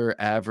your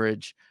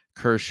average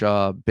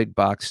Kershaw big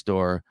box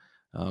store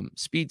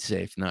speed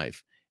safe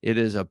knife. It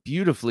is a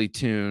beautifully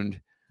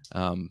tuned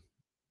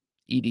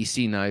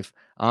EDC knife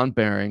on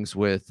bearings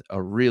with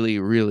a really,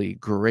 really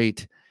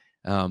great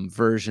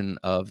version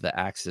of the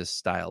Axis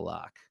style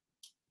lock.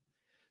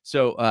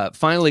 So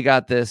finally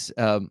got this.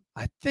 I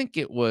think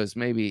it was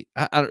maybe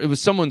it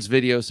was someone's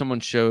video. Someone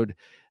showed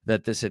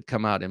that this had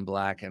come out in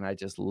black, and I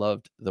just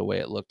loved the way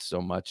it looked so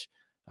much.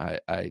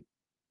 I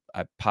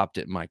popped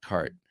it in my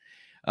cart.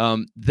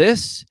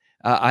 This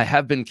I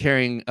have been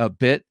carrying a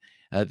bit.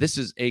 This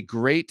is a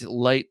great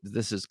light.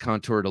 This is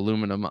contoured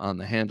aluminum on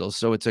the handles,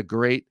 so it's a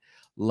great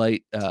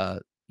light.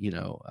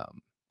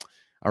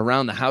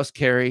 Around the house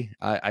carry.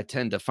 I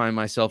tend to find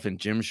myself in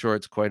gym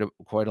shorts quite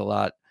a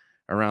lot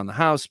around the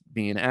house,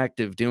 being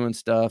active, doing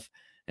stuff,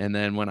 and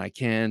then when I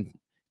can,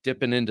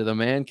 dipping into the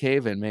man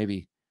cave and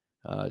maybe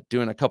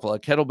doing a couple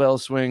of kettlebell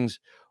swings,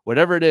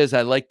 whatever it is.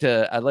 I like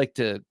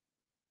to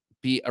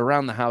be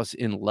around the house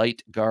in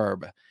light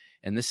garb,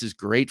 and this is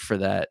great for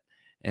that.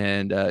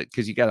 And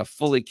because you got a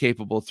fully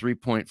capable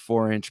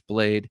 3.4-inch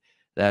blade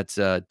that's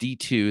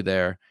D2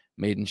 there,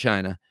 made in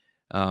China.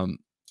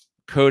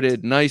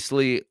 Coated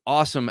nicely,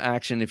 awesome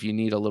action if you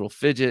need a little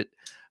fidget,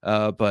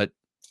 but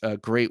a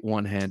great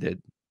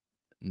one-handed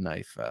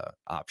knife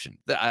option.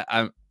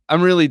 I'm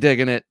really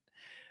digging it.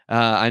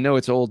 I know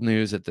it's old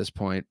news at this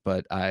point,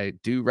 but I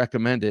do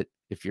recommend it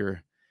if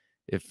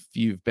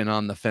you've been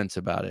on the fence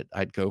about it.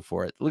 I'd go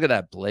for it. Look at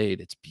that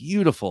blade. It's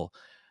beautiful.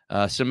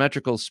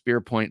 Symmetrical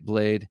spear point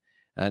blade.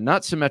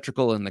 Not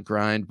symmetrical in the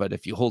grind, but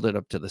if you hold it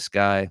up to the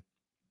sky,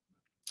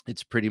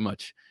 it's pretty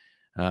much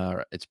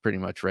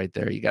right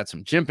there. You got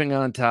some jimping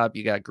on top.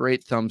 You got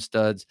great thumb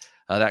studs.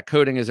 That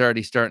coating is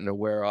already starting to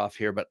wear off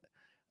here, but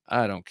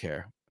I don't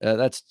care.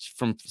 That's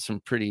from some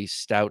pretty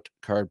stout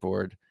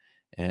cardboard,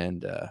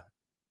 and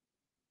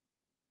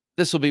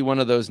this will be one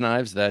of those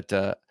knives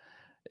that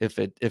if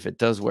it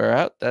does wear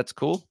out, that's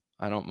cool.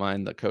 I don't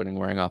mind the coating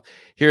wearing off.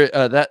 Here,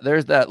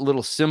 there's that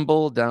little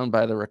symbol down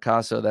by the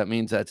ricasso. That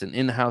means that's an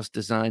in-house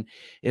design.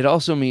 It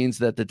also means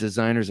that the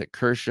designers at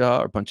Kershaw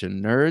are a bunch of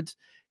nerds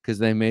because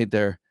they made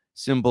their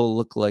symbol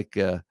look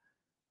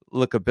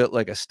a bit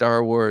like a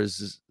Star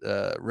Wars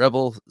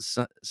rebel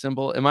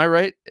symbol. Am I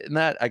right in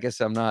that? I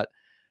guess I'm not.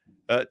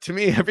 To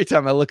me, every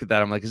time I look at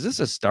that, I'm like, is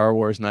this a Star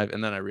Wars knife?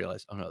 And then I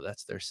realize, oh no,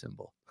 that's their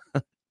symbol.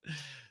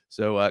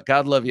 So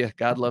God love you.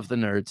 God love the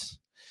nerds.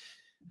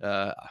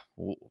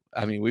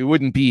 I mean, we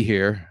wouldn't be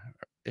here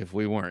if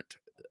we weren't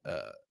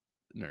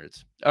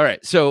nerds. All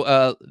right.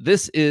 So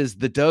this is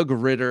the Doug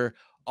Ritter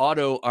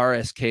Auto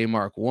RSK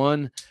Mark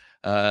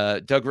I.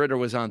 Doug Ritter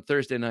was on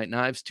Thursday Night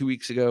Knives 2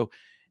 weeks ago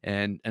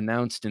and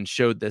announced and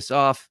showed this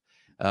off.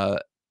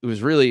 It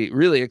was really,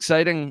 really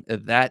exciting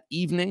that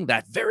evening,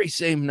 that very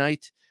same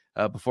night.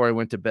 Before I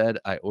went to bed,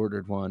 I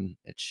ordered one.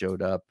 It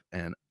showed up,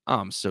 and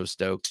I'm so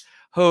stoked.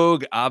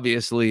 Hogue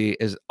obviously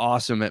is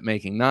awesome at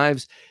making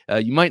knives.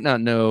 You might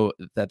not know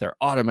that their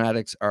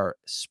automatics are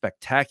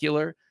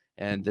spectacular,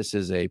 and this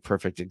is a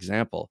perfect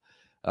example.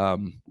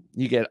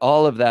 You get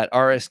all of that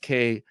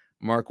RSK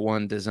Mark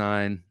I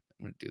design.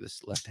 I'm going to do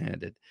this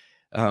left-handed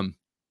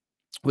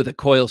with a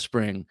coil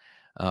spring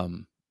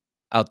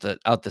out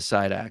the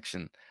side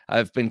action.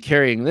 I've been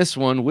carrying this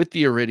one with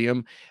the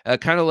Iridium,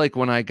 kind of like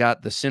when I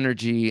got the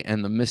Synergy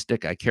and the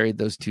Mystic. I carried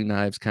those two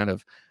knives kind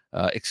of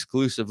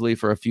exclusively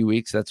for a few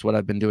weeks. That's what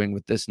I've been doing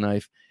with this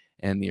knife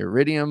and the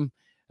Iridium.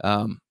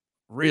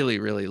 Really,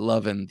 really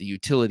loving the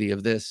utility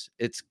of this.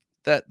 It's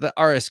that the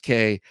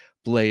RSK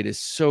blade is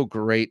so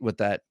great with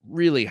that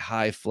really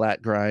high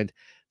flat grind.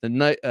 The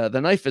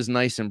knife is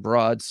nice and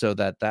broad, so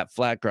that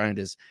flat grind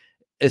is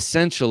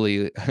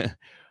essentially,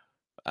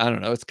 I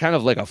don't know, it's kind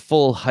of like a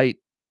full height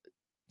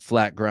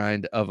flat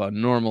grind of a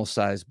normal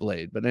size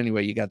blade. But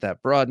anyway, you got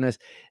that broadness.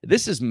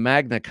 This is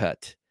Magna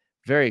Cut.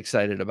 Very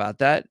excited about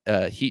that.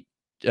 Heat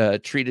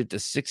treated to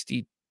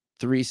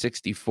 63,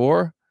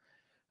 64,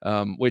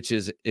 which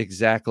is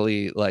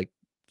exactly like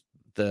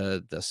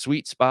the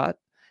sweet spot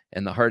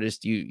and the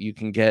hardest you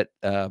can get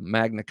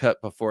Magna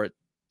Cut before it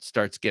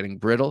starts getting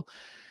brittle.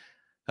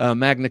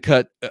 Magna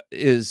Cut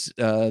is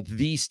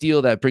the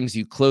steel that brings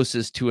you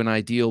closest to an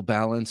ideal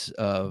balance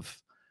of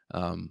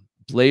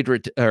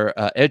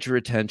edge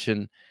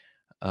retention,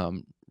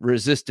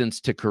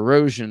 resistance to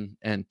corrosion,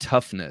 and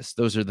toughness.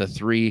 Those are the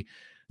three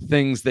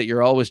things that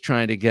you're always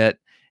trying to get,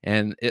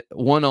 and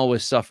one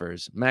always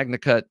suffers. Magna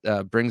Cut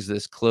brings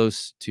this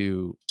close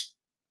to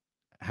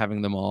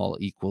having them all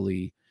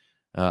equally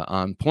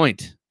on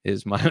point,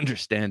 is my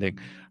understanding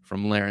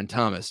from Laren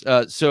Thomas.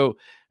 So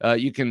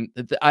you can,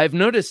 I've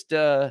noticed,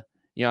 I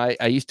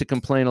used to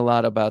complain a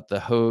lot about the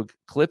Hogue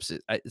clips.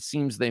 It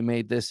seems they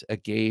made this a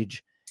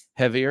gauge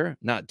heavier,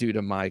 not due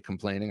to my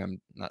complaining. I'm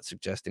not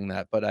suggesting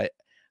that, but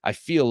I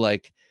feel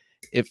like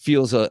it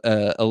feels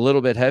a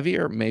little bit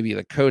heavier. Maybe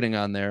the coating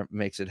on there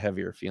makes it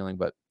heavier feeling,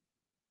 but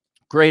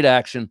great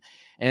action.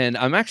 And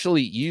I'm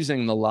actually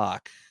using the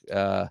lock.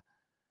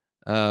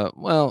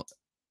 Well,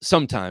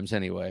 sometimes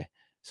anyway.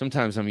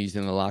 Sometimes I'm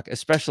using the lock,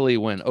 especially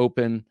when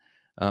open.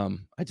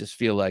 I just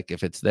feel like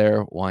if it's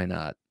there, why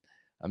not?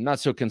 I'm not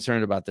so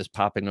concerned about this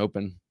popping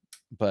open,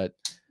 but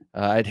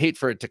I'd hate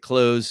for it to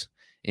close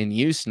in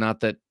use. Not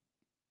that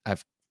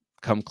I've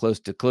come close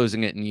to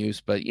closing it in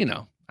use, but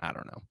I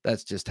don't know.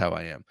 That's just how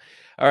I am.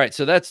 All right.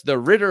 So that's the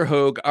Ritter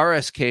Hogue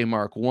RSK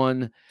Mark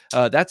I.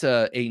 That's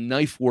a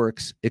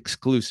KnifeWorks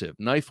exclusive,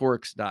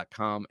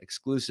 knifeworks.com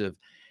exclusive,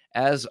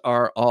 as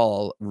are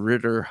all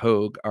Ritter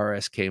Hogue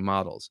RSK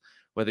models.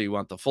 Whether you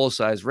want the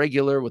full-size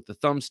regular with the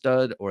thumb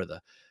stud or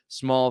the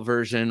small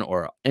version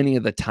or any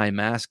of the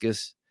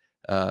Timascus,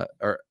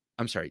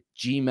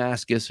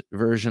 G-Mascus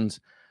versions,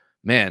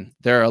 man,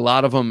 there are a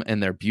lot of them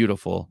and they're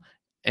beautiful,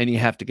 and you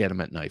have to get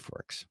them at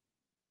KnifeWorks.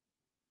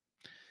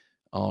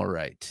 All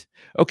right.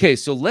 Okay,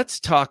 so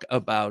let's talk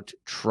about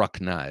truck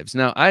knives.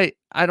 Now, I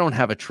don't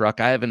have a truck.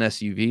 I have an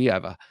SUV. I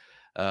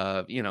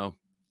have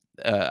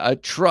a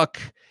truck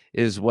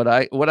is what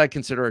I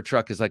consider a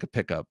truck is like a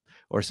pickup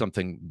or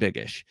something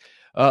biggish.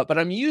 But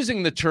I'm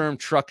using the term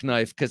truck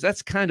knife because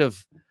that's kind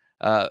of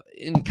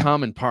in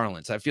common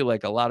parlance. I feel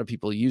like a lot of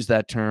people use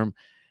that term,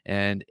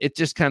 and it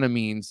just kind of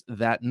means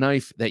that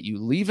knife that you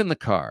leave in the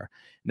car.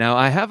 Now,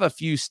 I have a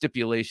few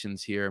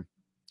stipulations here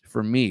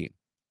for me.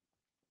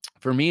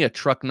 For me, a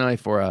truck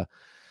knife or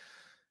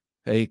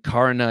a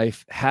car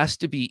knife has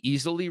to be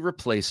easily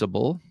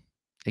replaceable.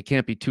 It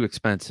can't be too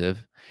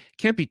expensive. It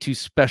can't be too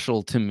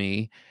special to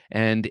me.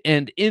 And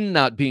in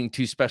not being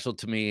too special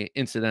to me,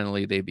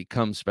 incidentally, they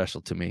become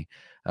special to me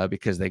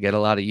because they get a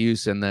lot of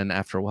use. And then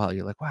after a while,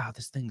 you're like, wow,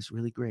 this thing's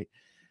really great.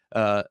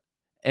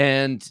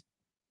 And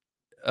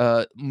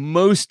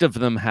most of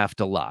them have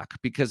to lock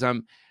because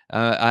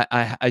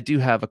I do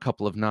have a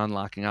couple of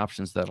non-locking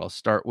options that I'll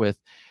start with.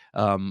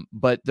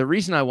 But the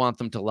reason I want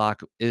them to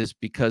lock is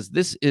because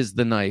this is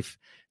the knife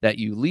that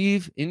you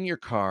leave in your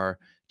car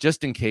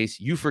just in case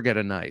you forget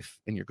a knife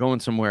and you're going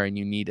somewhere and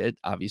you need it.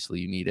 Obviously,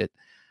 you need it.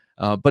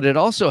 But it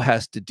also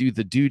has to do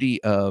the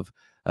duty of,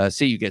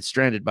 say you get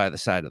stranded by the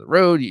side of the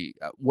road,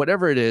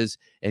 whatever it is,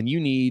 and you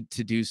need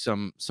to do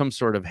some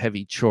sort of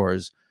heavy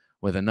chores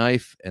with a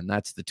knife, and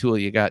that's the tool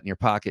you got in your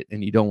pocket,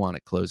 and you don't want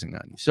it closing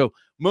on you. So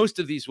most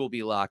of these will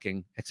be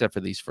locking, except for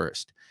these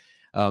first.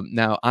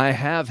 Now, I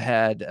have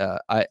had,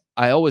 I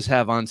always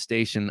have on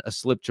station a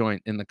slip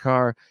joint in the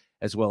car,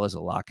 as well as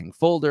a locking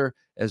folder,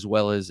 as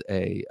well as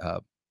a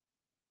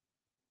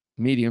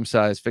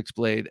medium-sized fixed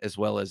blade, as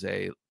well as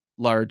a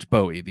large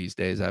Bowie. These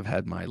days, I've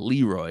had my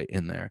Leroy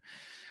in there.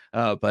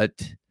 But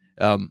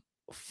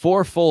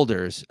for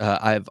folders,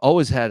 I've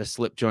always had a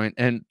slip joint,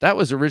 and that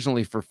was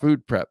originally for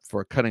food prep,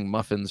 for cutting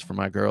muffins for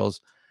my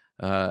girls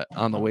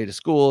on the way to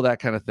school, that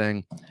kind of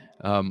thing.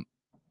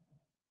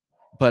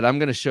 But I'm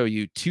going to show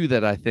you two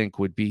that I think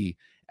would be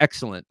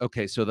excellent.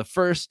 Okay, so the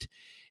first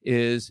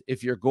is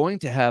if you're going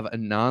to have a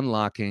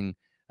non-locking,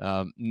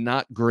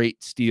 not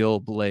great steel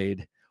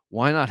blade,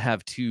 why not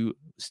have two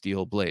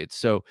steel blades?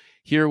 So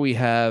here we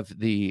have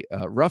the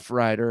Rough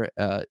Rider.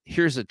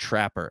 Here's a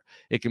trapper.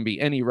 It can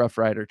be any Rough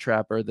Rider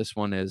trapper. This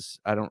one is,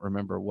 I don't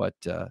remember what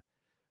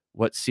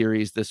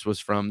series this was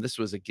from. This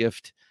was a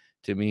gift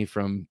to me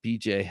from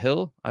BJ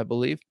Hill, I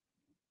believe.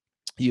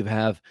 You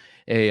have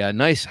a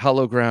nice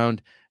hollow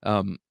ground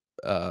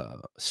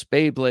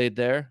spay blade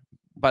there.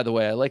 By the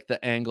way, I like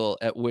the angle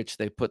at which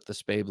they put the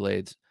spay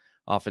blades.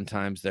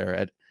 Oftentimes they're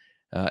at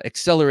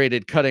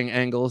accelerated cutting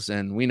angles,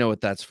 and we know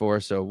what that's for,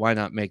 so why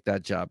not make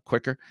that job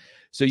quicker?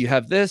 So you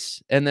have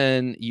this, and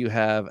then you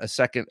have a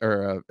second,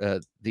 or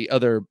the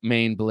other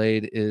main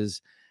blade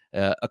is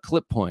a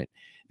clip point.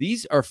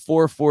 These are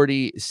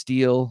 440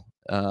 steel,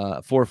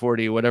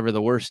 440, whatever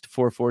the worst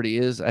 440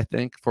 is, I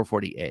think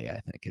 440A, I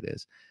think it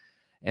is.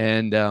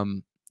 And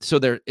so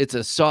it's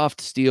a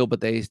soft steel,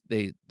 but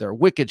they're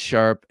wicked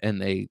sharp,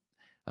 and they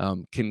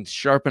can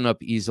sharpen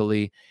up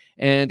easily.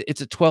 And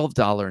it's a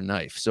 $12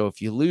 knife. So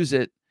if you lose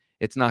it,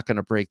 it's not going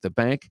to break the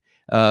bank.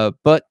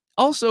 But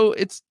also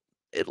it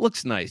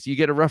looks nice. You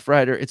get a Rough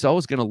Rider, it's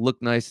always going to look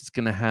nice. It's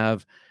going to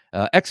have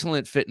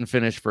excellent fit and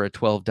finish for a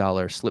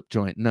 $12 slip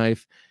joint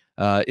knife.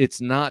 It's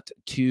not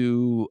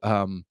too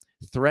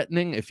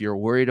threatening if you're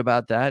worried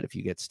about that, if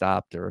you get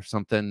stopped or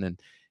something and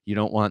you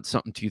don't want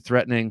something too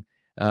threatening.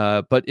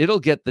 But it'll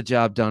get the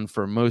job done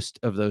for most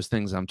of those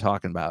things I'm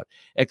talking about,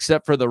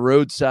 except for the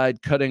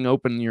roadside cutting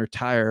open your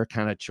tire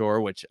kind of chore,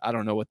 which I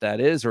don't know what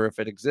that is or if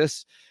it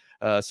exists.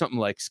 Something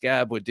like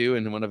Scab would do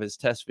in one of his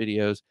test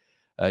videos.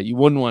 You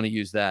wouldn't want to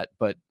use that.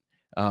 But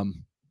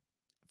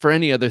for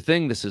any other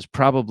thing, this is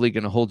probably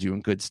going to hold you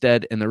in good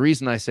stead. And the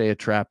reason I say a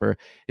trapper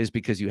is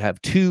because you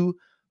have two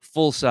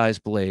full-size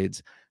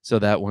blades, so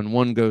that when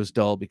one goes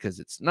dull, because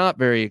it's not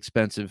very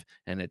expensive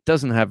and it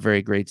doesn't have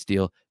very great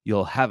steel,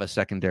 you'll have a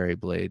secondary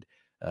blade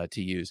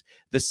to use.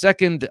 The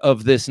second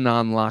of this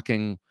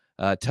non-locking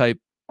type,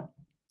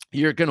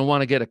 you're going to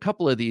want to get a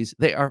couple of these.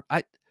 They are,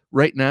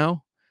 right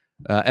now,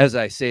 as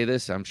I say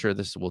this, I'm sure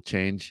this will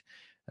change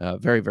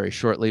very, very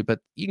shortly, but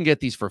you can get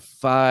these for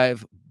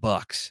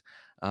 $5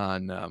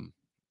 on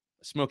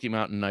Smoky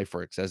Mountain Knife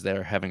Works, as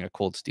they're having a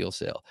cold steel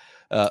sale.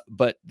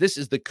 But this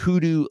is the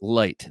Kudu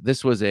Light.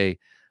 This was a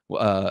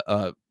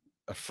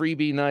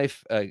freebie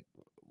knife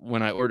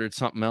when I ordered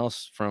something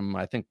else from,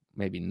 I think,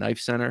 maybe Knife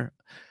Center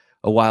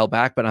a while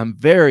back, but I'm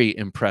very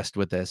impressed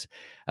with this.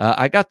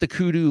 I got the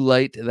Kudu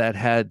Light that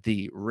had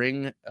the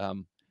ring,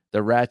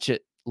 the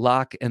ratchet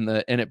lock, and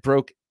it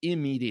broke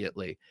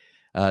immediately.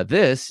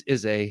 This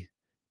is a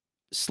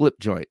slip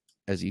joint.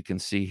 As you can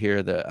see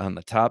here, on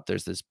the top,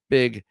 there's this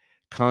big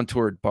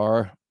contoured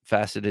bar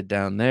fastened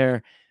down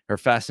there,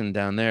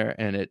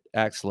 and it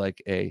acts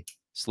like a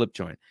slip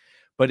joint.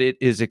 But it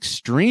is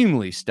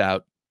extremely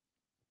stout.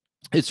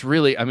 It's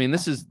really, I mean,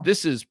 this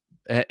is,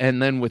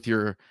 and then with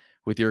your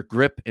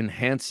grip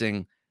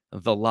enhancing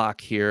the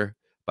lock here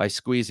by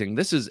squeezing,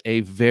 this is a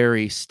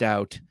very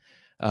stout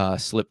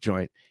slip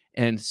joint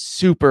and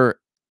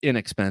super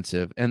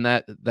inexpensive. And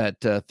that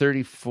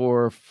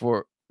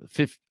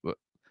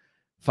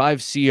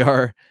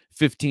 5CR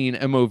 15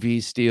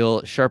 MOV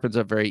steel sharpens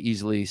up very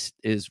easily,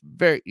 is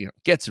very,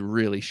 gets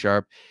really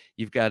sharp.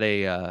 You've got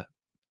a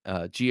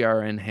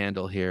GRN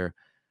handle here.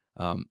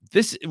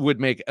 This would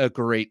make a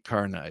great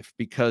car knife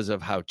because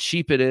of how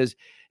cheap it is.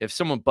 If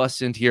someone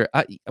busts into here,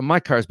 my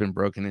car's been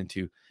broken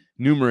into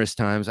numerous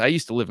times. I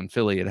used to live in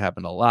Philly. It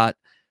happened a lot.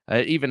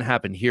 It even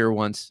happened here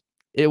once.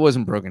 It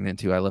wasn't broken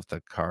into. I left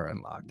the car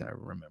unlocked. I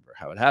remember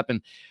how it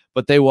happened.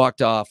 But they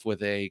walked off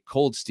with a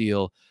cold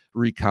steel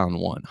Recon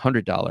 1,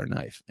 $100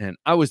 knife. And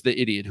I was the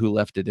idiot who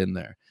left it in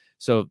there.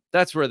 So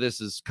that's where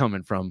this is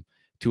coming from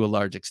to a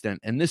large extent.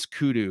 And this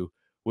kudu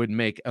would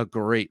make a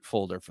great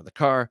folder for the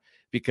car,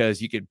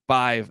 because you could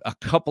buy a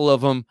couple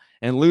of them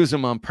and lose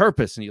them on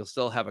purpose, and you'll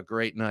still have a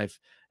great knife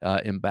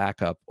in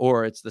backup.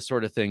 Or it's the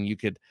sort of thing you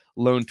could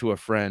loan to a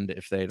friend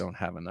if they don't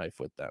have a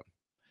knife with them.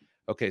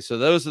 Okay, so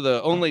those are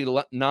the only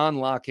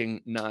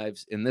non-locking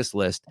knives in this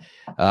list.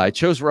 I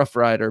chose Rough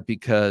Rider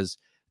because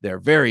they're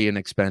very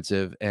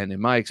inexpensive and, in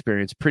my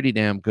experience, pretty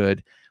damn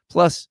good.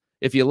 Plus,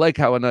 if you like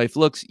how a knife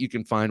looks, you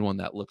can find one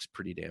that looks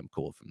pretty damn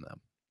cool from them.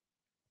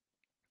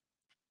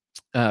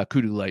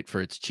 Kudu Light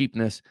for its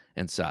cheapness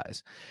and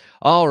size.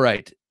 All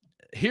right,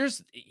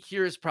 here's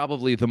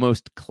probably the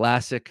most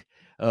classic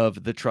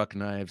of the truck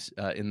knives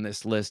in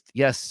this list.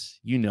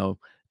 Yes, you know,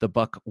 the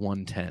Buck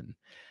 110.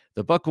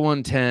 The Buck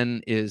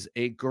 110 is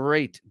a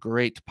great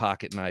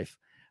pocket knife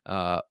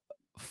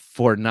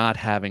for not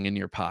having in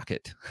your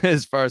pocket,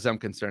 as far as I'm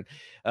concerned.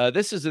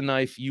 This is a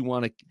knife you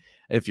want to,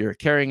 if you're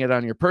carrying it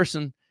on your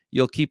person,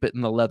 you'll keep it in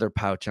the leather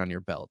pouch on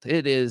your belt.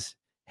 It is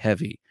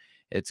heavy.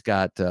 It's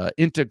got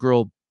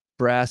integral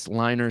brass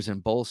liners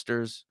and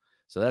bolsters.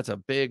 So that's a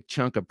big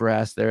chunk of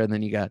brass there. And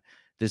then you got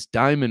this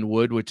diamond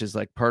wood, which is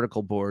like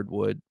particle board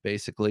wood,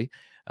 basically,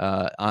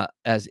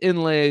 as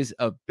inlays,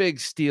 a big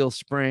steel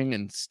spring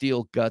and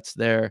steel guts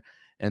there.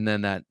 And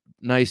then that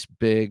nice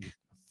big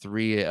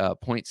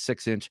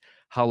 3.6 inch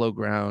hollow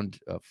ground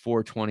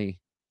 420. I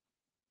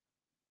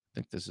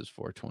think this is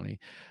 420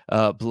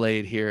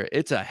 blade here.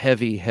 It's a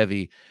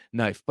heavy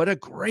knife, but a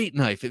great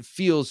knife. It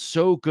feels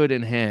so good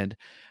in hand.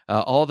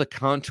 All the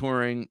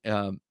contouring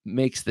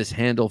makes this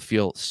handle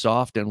feel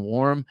soft and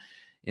warm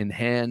in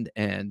hand.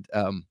 And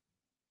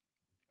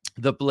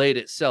the blade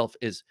itself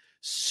is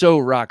so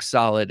rock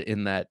solid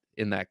in that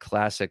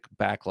classic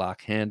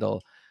backlock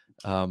handle.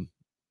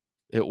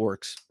 It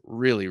works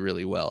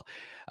really well.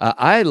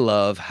 I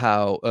love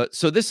how,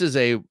 so this is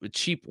a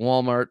cheap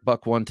Walmart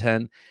Buck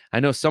 110. I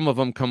know some of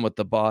them come with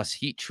the Boss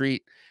heat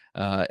treat,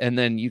 and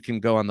then you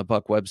can go on the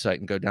Buck website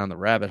and go down the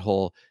rabbit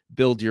hole,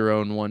 build your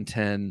own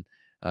 110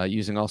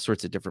 using all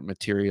sorts of different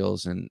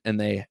materials. And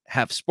they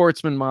have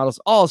sportsman models,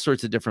 all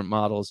sorts of different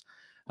models.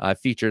 I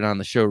featured on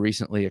the show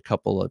recently a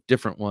couple of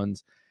different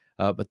ones,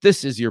 but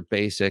this is your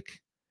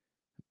basic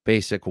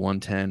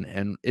 110,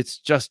 and it's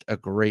just a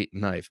great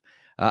knife.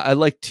 I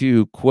like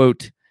to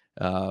quote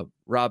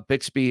Rob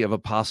Bixby of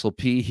Apostle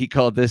P. He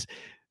called this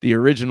the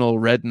original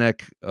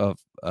redneck of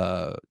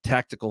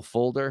tactical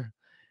folder.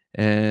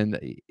 And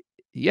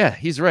yeah,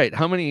 he's right.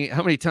 How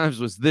many times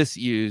was this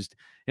used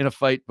in a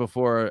fight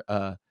before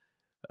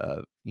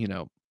you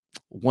know,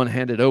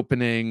 one-handed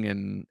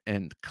opening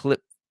and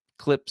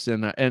clips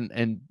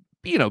and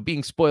you know,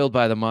 being spoiled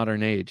by the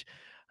modern age.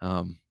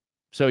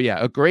 So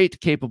yeah, a great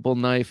capable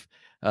knife.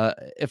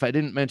 If I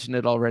didn't mention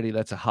it already,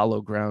 that's a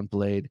hollow ground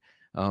blade.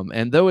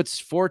 And though it's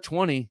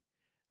 420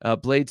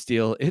 blade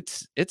steel,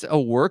 it's a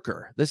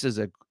worker. This is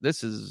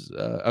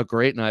a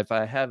great knife.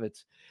 I have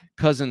its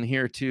cousin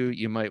here too.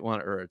 You might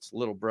want, or its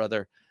little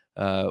brother,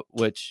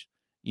 which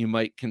you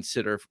might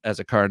consider as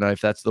a car knife.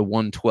 That's the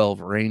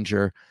 112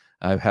 Ranger.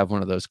 I have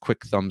one of those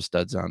quick thumb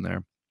studs on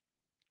there.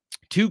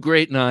 Two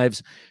great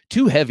knives,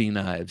 two heavy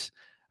knives,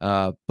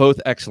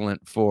 both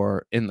excellent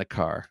for in the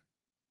car.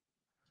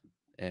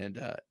 And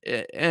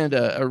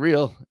a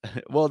real,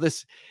 well,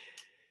 this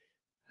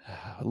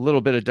a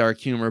little bit of dark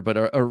humor, but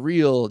a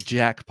real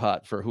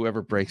jackpot for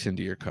whoever breaks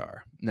into your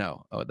car.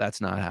 No, that's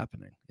not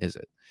happening, is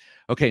it?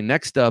 Okay,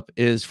 next up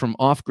is from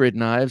Off Grid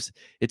Knives.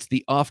 It's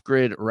the Off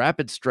Grid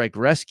Rapid Strike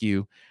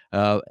Rescue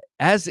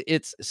as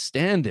its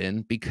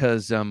stand-in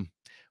because,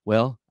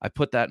 well, I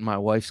put that in my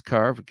wife's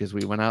car because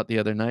we went out the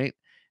other night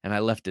and I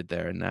left it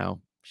there, and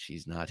now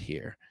she's not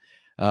here.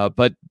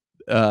 But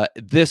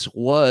this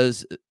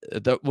was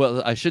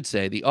I should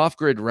say the Off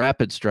Grid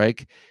Rapid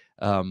Strike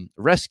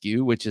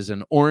Rescue, which is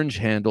an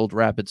orange-handled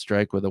rapid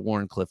strike with a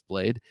Wharncliffe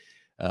blade.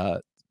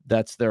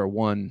 That's their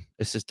one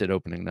assisted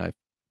opening knife.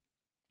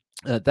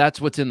 That's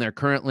what's in there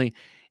currently.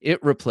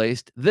 It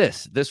replaced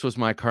this. This was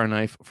my car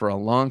knife for a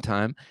long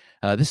time.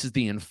 This is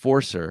the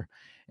Enforcer.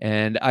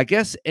 And I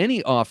guess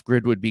any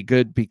off-grid would be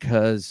good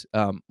because,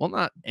 well,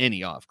 not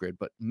any off-grid,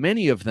 but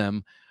many of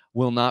them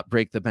will not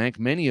break the bank.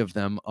 Many of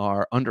them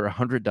are under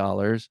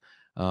 $100.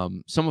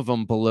 Some of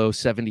them below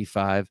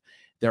 $75.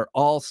 They're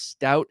all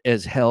stout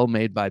as hell,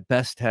 made by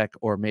Best Tech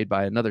or made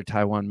by another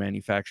Taiwan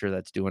manufacturer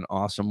that's doing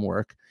awesome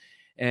work.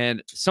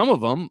 And some of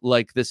them,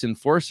 like this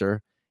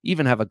Enforcer,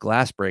 even have a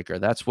glass breaker.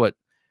 That's what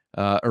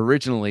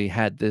originally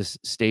had this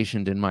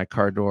stationed in my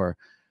car door.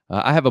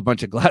 I have a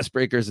bunch of glass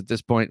breakers at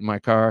this point in my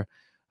car,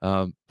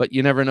 but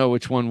you never know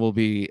which one will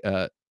be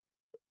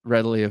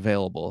readily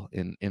available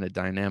in a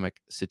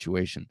dynamic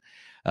situation.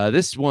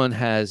 This one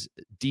has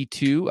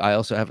D2. I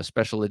also have a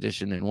special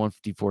edition in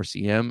 154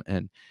 CM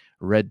and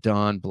Red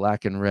Dawn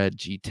Black and Red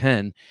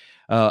G10.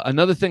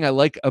 Another thing I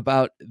like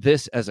about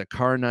this as a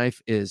car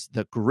knife is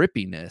the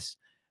grippiness.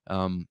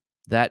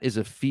 That is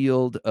a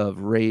field of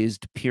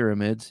raised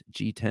pyramids,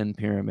 G10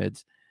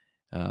 pyramids,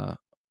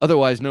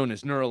 otherwise known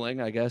as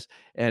knurling, I guess.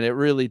 And it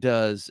really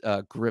does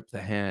grip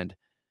the hand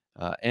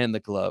and the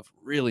glove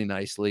really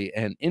nicely.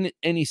 And in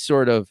any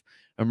sort of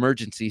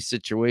emergency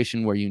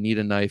situation where you need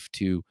a knife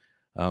to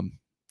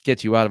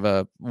get you out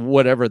of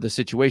whatever the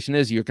situation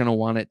is, you're going to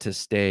want it to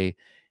stay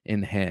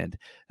in hand.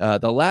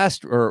 The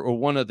last or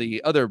one of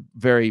the other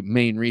very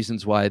main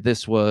reasons why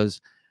this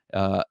was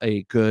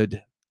a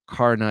good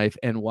car knife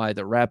and why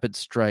the Rapid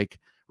Strike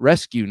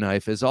rescue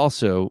knife is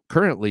also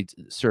currently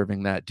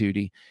serving that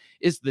duty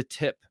is the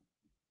tip.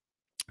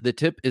 The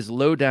tip is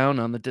low down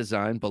on the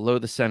design below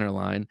the center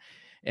line,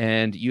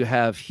 and you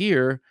have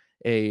here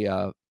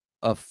a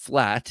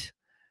flat,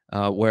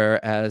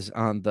 whereas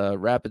on the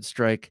Rapid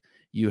Strike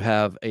you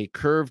have a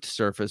curved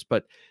surface.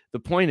 But the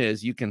point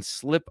is you can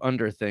slip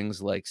under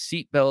things like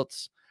seat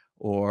belts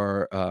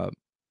or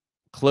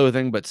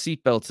clothing, but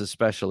seat belts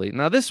especially.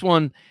 Now this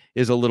one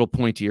is a little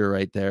pointier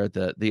right there.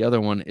 The other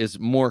one is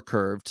more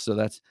curved, so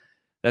that's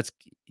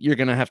you're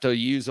going to have to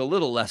use a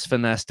little less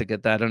finesse to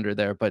get that under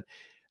there. But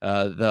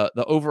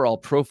the overall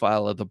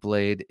profile of the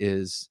blade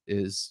is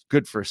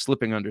good for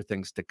slipping under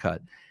things to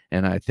cut.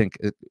 And I think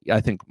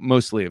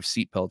mostly of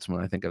seat belts when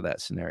I think of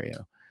that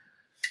scenario.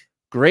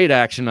 Great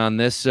action on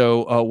this.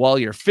 So while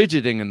you're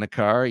fidgeting in the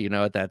car,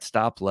 at that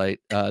stoplight,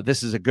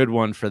 this is a good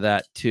one for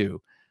that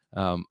too.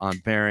 On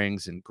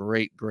bearings, and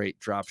great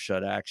drop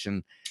shut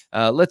action.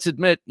 Let's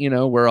admit,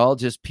 we're all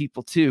just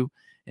people too,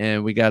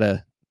 and we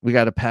gotta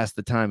pass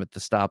the time at the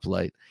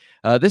stoplight.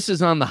 This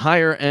is on the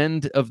higher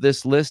end of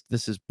this list.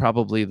 This is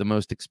probably the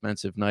most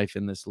expensive knife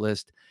in this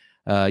list,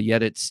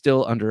 yet it's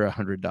still under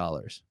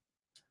 $100.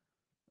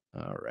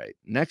 All right,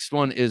 next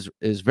one is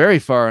very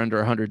far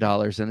under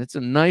 $100, and it's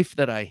a knife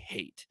that I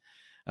hate,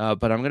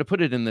 but I'm going to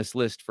put it in this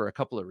list for a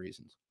couple of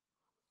reasons.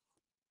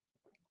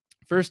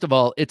 First of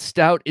all, it's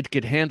stout. It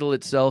could handle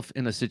itself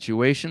in a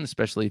situation,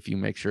 especially if you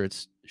make sure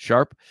it's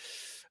sharp.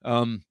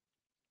 And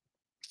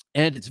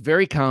it's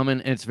very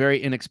common, and it's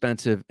very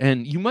inexpensive.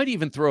 And you might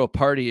even throw a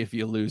party if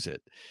you lose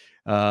it.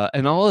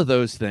 And all of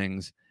those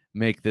things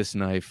make this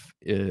knife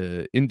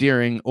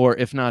endearing, or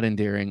if not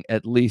endearing,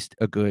 at least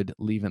a good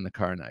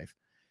leave-in-the-car knife.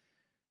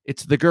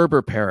 It's the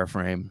Gerber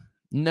Paraframe.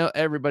 No,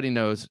 everybody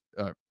knows.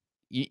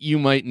 You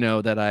might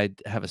know that I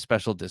have a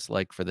special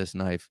dislike for this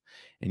knife.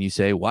 And you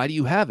say, why do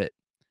you have it?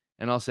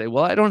 And I'll say,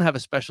 well, I don't have a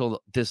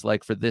special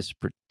dislike for this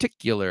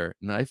particular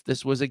knife.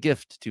 This was a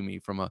gift to me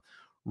from a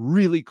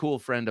really cool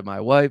friend of my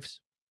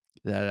wife's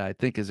that I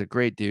think is a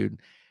great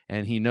dude.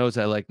 And he knows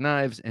I like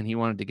knives, and he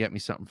wanted to get me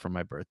something for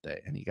my birthday,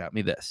 and he got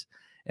me this.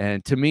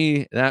 And to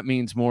me, that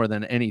means more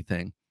than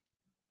anything.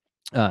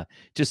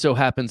 Just so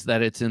happens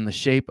that it's in the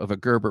shape of a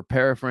Gerber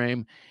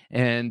Paraframe.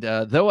 And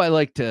though I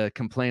like to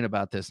complain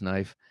about this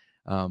knife,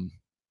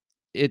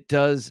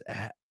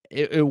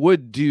 it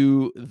would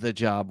do the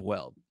job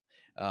well.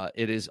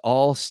 It is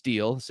all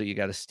steel, so you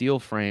got a steel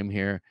frame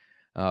here,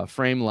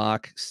 frame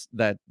lock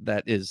that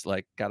is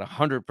like got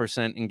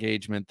 100%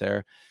 engagement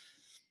there.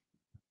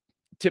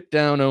 Tip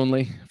down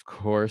only, of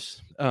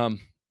course,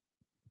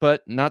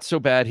 but not so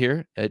bad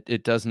here.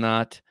 It does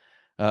not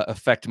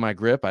affect my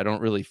grip. I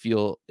don't really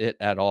feel it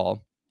at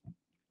all.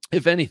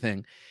 If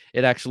anything,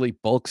 it actually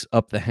bulks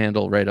up the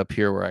handle right up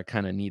here where I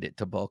kind of need it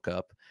to bulk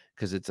up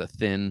because it's a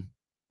thin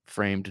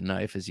framed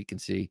knife, as you can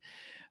see.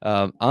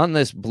 On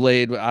this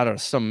blade, I don't know,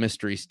 some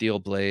mystery steel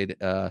blade,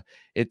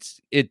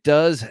 it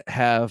does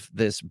have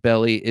this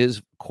belly,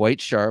 is quite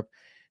sharp.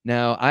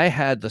 Now, I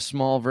had the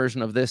small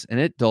version of this, and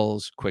it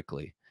dulls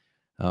quickly.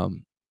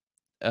 And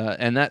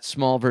that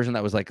small version,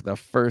 that was like the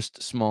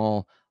first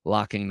small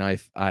locking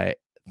knife I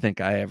think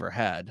I ever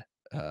had,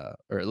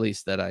 or at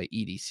least that I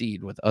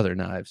EDC'd with other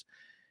knives.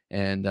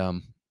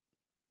 And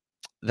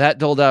that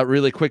dulled out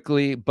really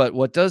quickly, but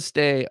what does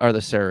stay are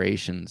the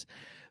serrations.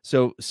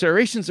 So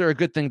serrations are a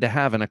good thing to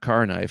have in a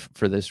car knife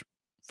for this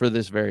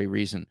very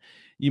reason.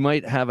 You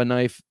might have a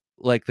knife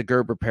like the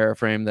Gerber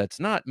Paraframe that's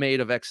not made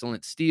of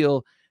excellent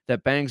steel,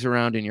 that bangs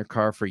around in your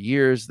car for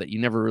years, that you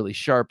never really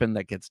sharpen,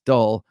 that gets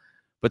dull,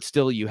 but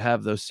still you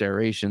have those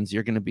serrations.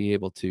 You're going to be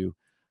able to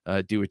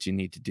do what you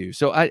need to do.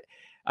 So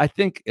I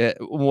think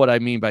what I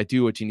mean by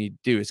do what you need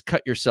to do is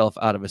cut yourself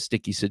out of a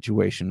sticky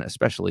situation,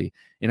 especially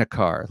in a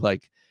car.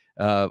 Like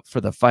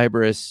for the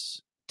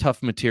fibrous,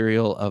 tough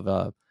material of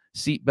a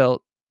seatbelt,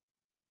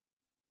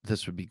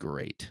 this would be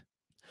great.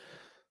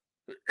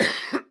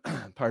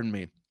 Pardon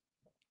me.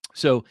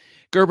 So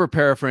Gerber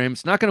Paraframe,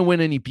 it's not going to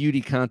win any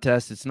beauty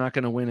contests. It's not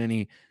going to win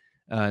any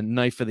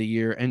Knife of the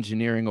Year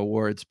engineering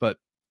awards. But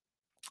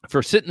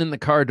for sitting in the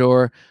car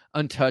door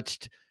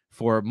untouched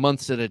for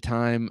months at a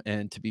time,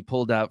 and to be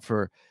pulled out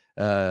for,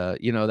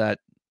 that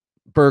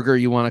burger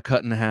you want to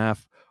cut in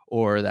half,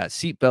 or that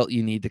seatbelt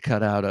you need to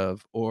cut out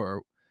of,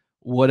 or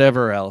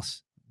whatever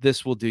else,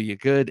 this will do you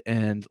good.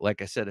 And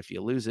like I said, if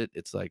you lose it,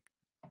 it's like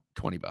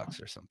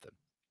 $20 or something.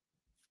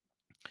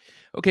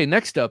 Okay,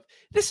 next up,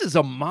 this is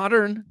a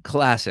modern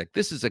classic.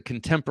 This is a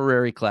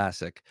contemporary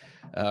classic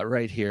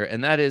right here,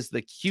 and that is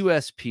the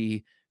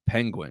QSP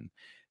Penguin.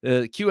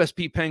 The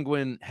QSP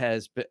Penguin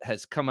has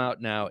come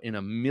out now in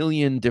a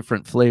million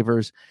different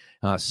flavors.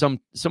 Some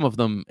of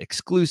them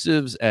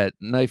exclusives at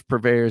knife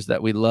purveyors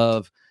that we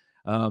love,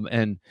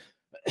 and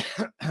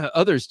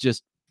others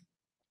just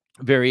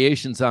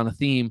variations on a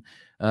theme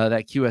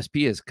that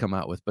QSP has come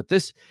out with. But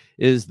this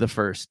is the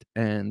first,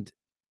 and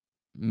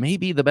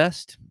maybe the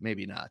best,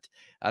 maybe not.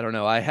 I don't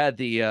know. I had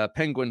the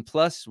Penguin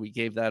Plus. We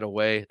gave that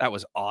away. That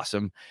was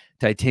awesome.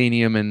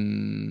 Titanium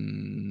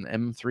and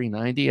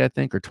M390, I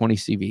think, or 20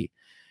 CV.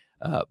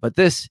 But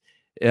this,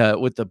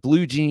 with the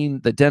blue jean,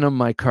 the denim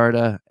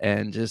micarta,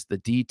 and just the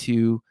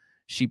D2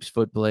 sheep's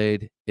foot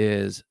blade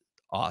is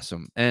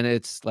awesome. And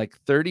it's like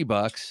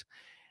 $30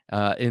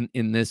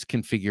 in this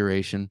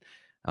configuration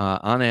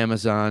on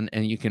Amazon,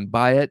 and you can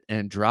buy it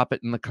and drop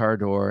it in the car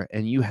door,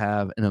 and you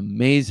have an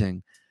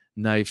amazing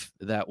knife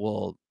that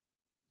will,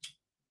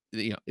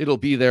 it'll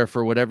be there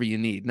for whatever you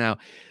need. Now,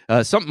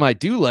 something I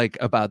do like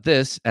about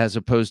this, as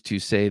opposed to,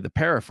 say, the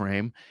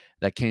Paraframe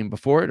that came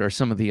before it or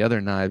some of the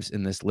other knives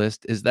in this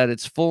list, is that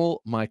it's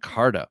full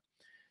micarta.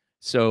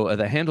 So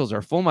the handles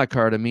are full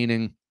micarta,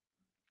 meaning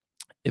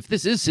if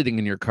this is sitting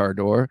in your car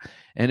door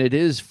and it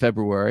is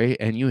February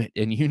and you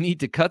need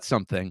to cut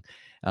something,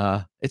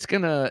 it's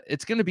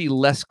gonna be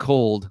less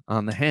cold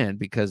on the hand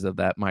because of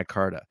that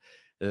micarta.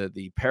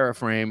 The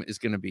Paraframe is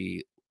going to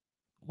be,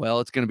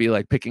 well, it's going to be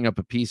like picking up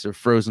a piece of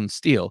frozen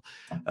steel.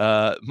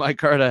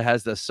 Micarta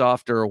has the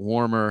softer,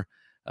 warmer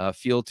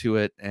feel to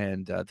it,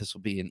 and this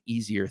will be an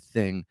easier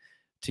thing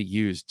to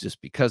use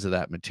just because of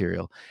that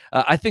material.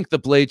 I think the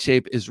blade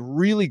shape is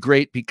really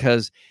great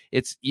because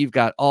you've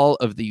got all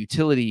of the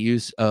utility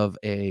use of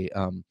a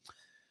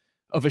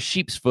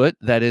sheep's foot,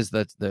 that is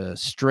the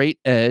straight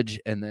edge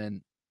and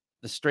then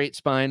the straight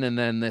spine and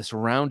then this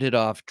rounded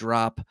off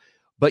drop,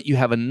 but you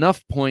have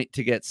enough point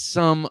to get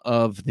some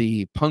of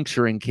the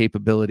puncturing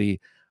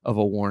capability of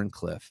a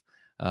Wharncliffe.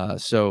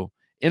 So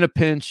in a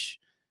pinch,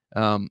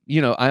 I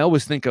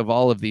always think of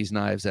all of these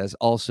knives as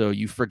also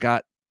you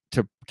forgot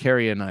to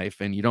carry a knife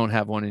and you don't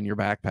have one in your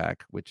backpack,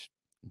 which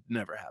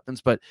never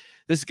happens, but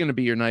this is going to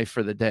be your knife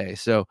for the day.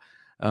 So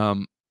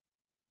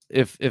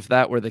if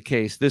that were the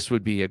case, this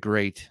would be a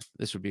great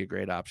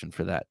option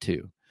for that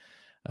too.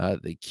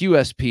 The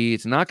QSP,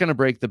 it's not going to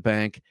break the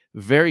bank,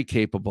 very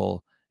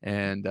capable,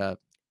 and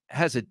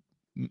has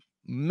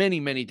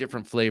many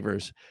different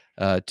flavors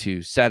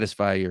to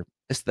satisfy your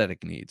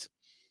aesthetic needs.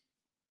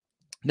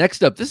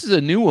 Next up, this is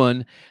a new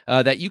one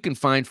that you can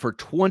find for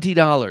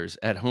 $20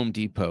 at Home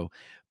Depot,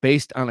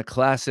 based on a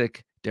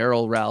classic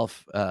Darryl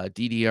Ralph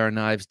DDR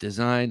Knives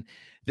design.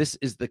 This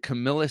is the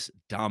Camillus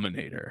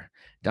Dominator.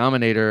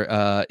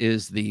 Dominator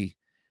is the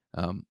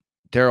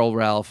Darryl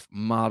Ralph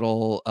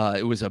model.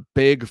 It was a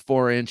big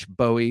 4-inch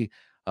Bowie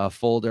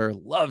folder.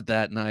 Loved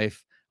that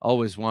knife.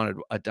 Always wanted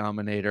a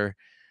Dominator.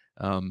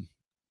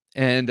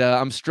 And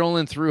I'm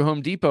strolling through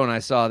Home Depot and I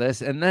saw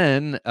this. And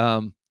then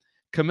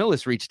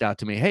Camillus reached out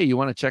to me. Hey, you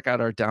want to check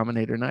out our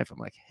Dominator knife? I'm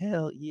like,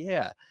 hell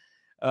yeah.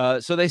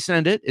 So they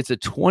send it. It's a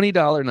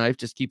 $20 knife.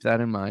 Just keep that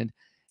in mind.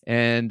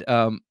 And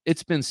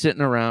it's been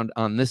sitting around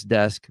on this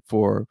desk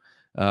for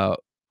a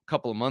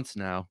couple of months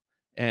now.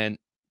 And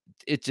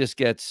it just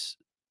gets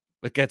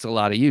a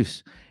lot of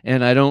use.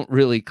 And I don't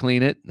really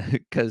clean it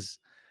because,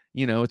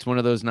 it's one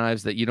of those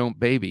knives that you don't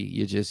baby.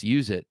 You just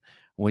use it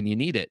when you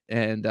need it.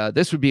 And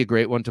this would be a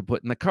great one to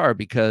put in the car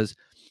because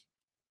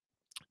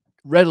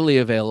readily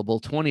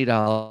available,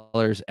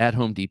 $20 at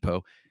Home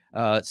Depot.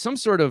 Some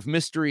sort of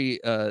mystery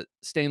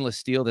stainless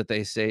steel that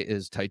they say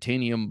is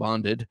titanium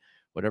bonded,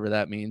 whatever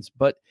that means,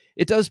 but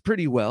it does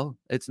pretty well.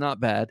 It's not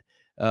bad.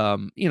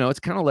 It's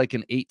kind of like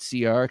an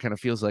 8CR, kind of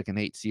feels like an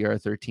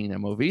 8CR 13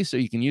 MOV, so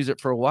you can use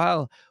it for a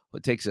while.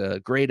 It takes a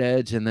great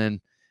edge, and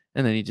then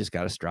you just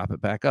got to strap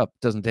it back up.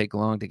 Doesn't take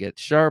long to get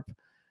sharp,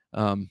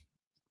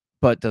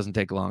 but doesn't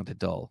take long to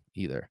dull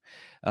either.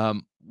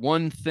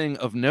 One thing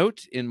of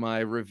note in my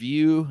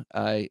review,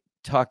 I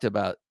talked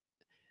about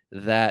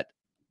that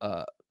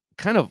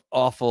kind of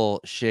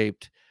awful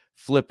shaped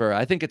flipper.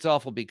 I think it's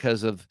awful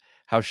because of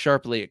how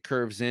sharply it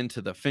curves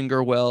into the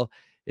finger well.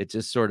 It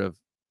just sort of,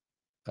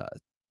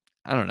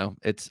 I don't know,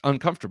 it's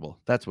uncomfortable.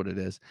 That's what it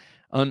is,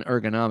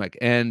 unergonomic.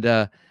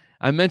 And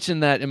I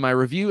mentioned that in my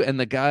review, and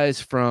the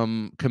guys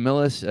from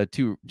Camillus,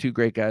 two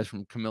great guys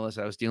from Camillus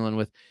I was dealing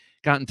with,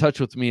 got in touch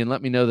with me and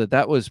let me know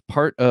that was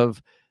part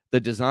of the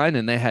design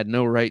and they had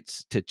no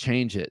rights to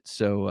change it.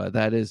 So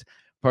that is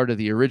part of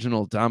the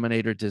original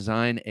Dominator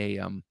design, a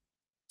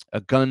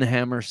gun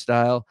hammer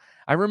style.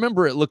 I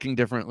remember it looking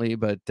differently,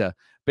 but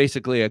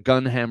basically a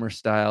gun hammer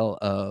style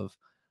of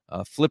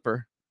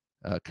flipper,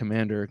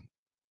 Commander,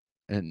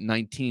 and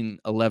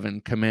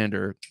 1911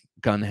 Commander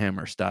gun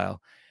hammer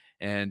style.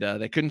 And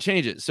they couldn't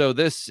change it. So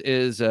this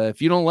is,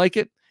 if you don't like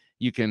it,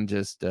 you can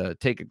just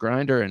take a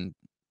grinder and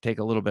take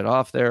a little bit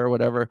off there or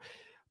whatever.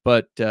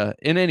 But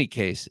in any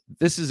case,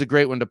 this is a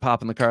great one to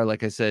pop in the car.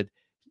 Like I said,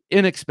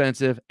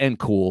 inexpensive and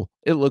cool.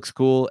 It looks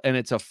cool, and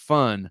it's a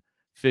fun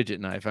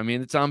fidget knife. I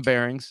mean, it's on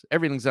bearings.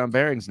 Everything's on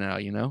bearings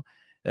now,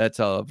 That's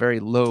a very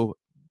low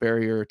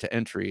barrier to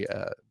entry,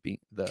 being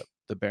the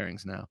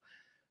bearings now.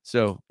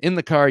 So in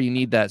the car, you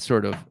need that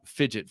sort of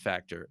fidget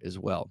factor as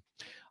well.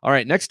 All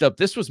right, next up,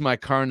 this was my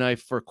car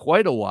knife for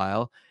quite a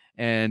while.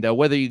 And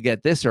whether you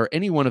get this or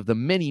any one of the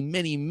many,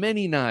 many,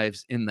 many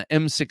knives in the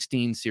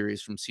M16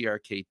 series from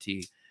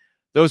CRKT,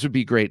 those would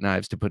be great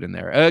knives to put in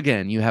there.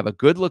 Again, you have a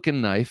good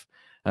looking knife.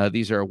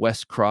 These are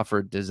Wes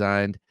Crawford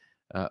designed.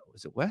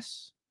 Was it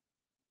Wes?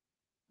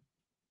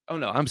 Oh,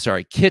 no, I'm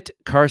sorry. Kit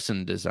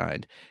Carson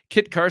designed.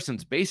 Kit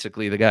Carson's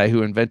basically the guy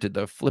who invented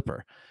the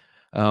flipper.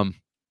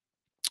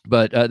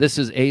 But this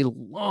is a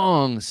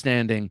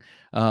long-standing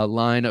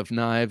line of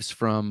knives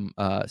from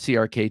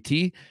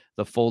CRKT,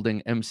 the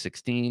folding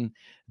M16.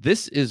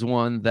 This is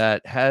one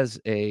that has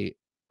a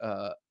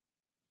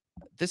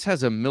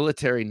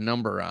military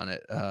number on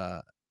it,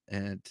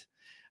 and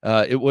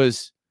it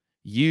was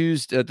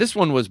used. This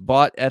one was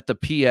bought at the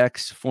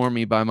PX for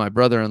me by my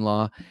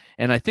brother-in-law,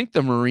 and I think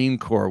the Marine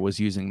Corps was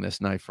using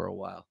this knife for a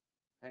while.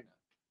 Hang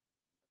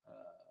on.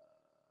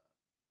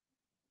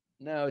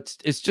 No,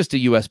 it's just a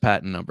U.S.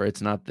 patent number.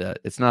 It's not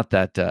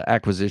that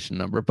acquisition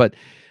number. But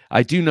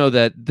I do know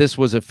that this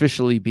was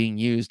officially being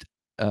used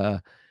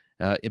by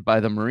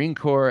the Marine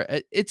Corps.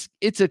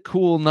 It's a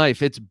cool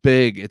knife. It's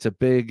big. It's a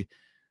big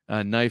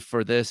knife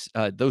for this.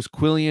 Those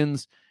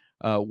quillions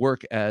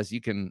work as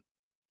you can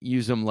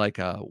use them like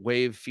a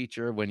wave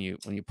feature. When you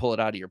pull it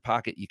out of your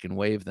pocket, you can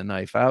wave the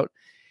knife out.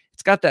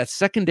 It's got that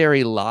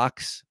secondary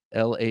locks,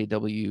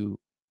 LAWKS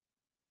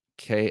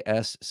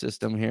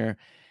system here,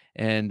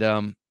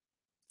 and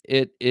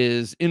it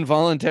is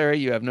involuntary.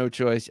 You have no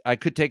choice. I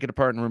could take it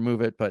apart and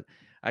remove it, but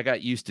I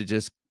got used to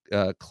just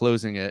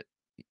closing it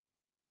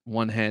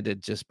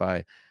one-handed just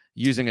by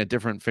using a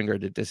different finger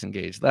to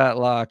disengage that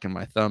lock and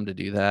my thumb to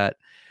do that.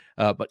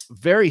 But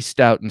very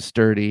stout and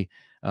sturdy.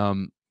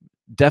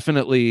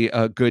 Definitely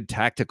a good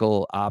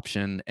tactical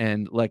option.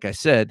 And like I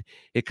said,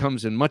 it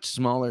comes in much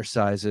smaller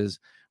sizes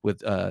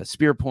with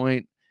spear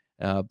point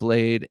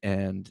blade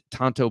and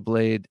Tonto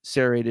blade,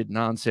 serrated,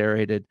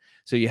 non-serrated.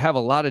 So you have a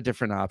lot of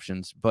different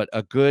options, but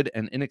a good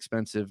and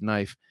inexpensive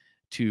knife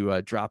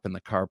to drop in the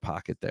car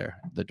pocket there,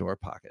 the door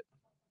pocket.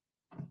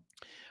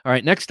 All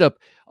right, next up,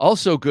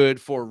 also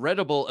good for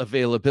readable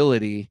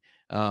availability,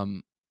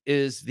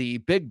 is the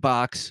big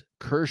box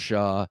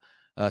Kershaw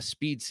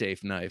speed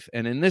safe knife.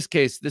 And in this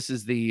case, this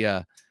is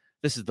the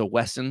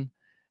Wesson.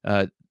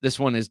 This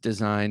one is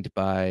designed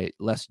by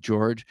Les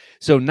George.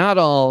 So not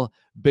all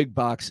big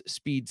box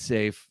speed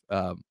safe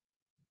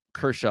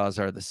Kershaws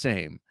are the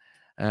same.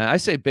 I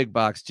say big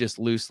box just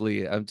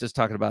loosely. I'm just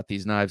talking about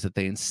these knives that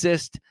they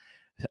insist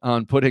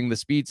on putting the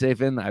speed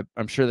safe in.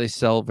 I'm sure they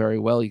sell very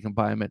well. You can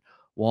buy them at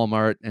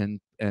Walmart and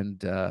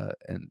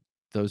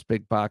those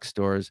big box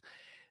stores.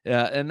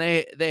 And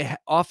they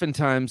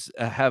oftentimes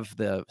have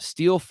the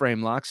steel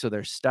frame lock, so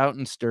they're stout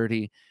and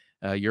sturdy.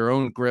 Your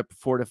own grip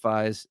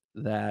fortifies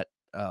that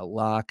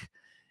lock,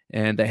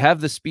 and they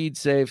have the speed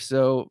safe,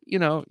 so you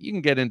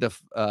can get into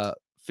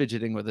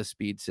fidgeting with a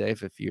speed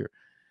safe if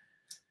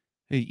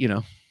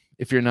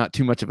you're not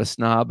too much of a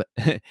snob.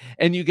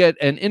 And you get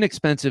an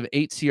inexpensive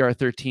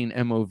 8CR13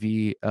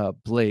 MOV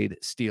blade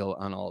steel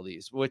on all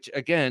these, which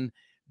again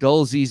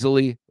dulls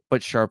easily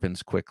but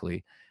sharpens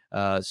quickly.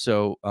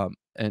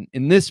 And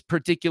in this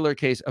particular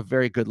case, a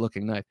very good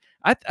looking knife.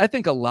 I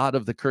think a lot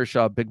of the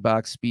Kershaw big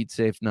box speed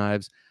safe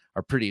knives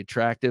are pretty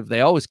attractive.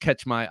 They always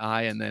catch my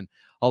eye, and then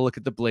I'll look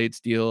at the blade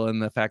steel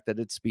and the fact that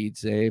it's speed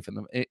safe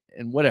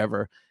and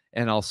whatever,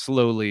 and I'll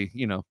slowly,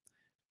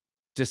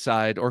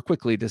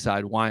 quickly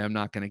decide why I'm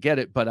not going to get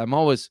it. But I'm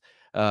always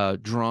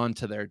drawn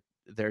to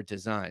their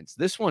designs.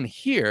 This one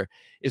here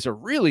is a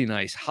really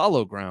nice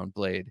hollow ground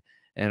blade,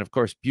 and of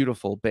course,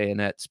 beautiful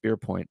bayonet spear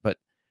point. But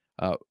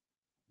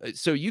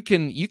so you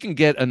can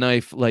get a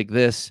knife like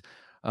this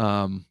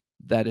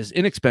that is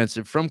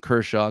inexpensive from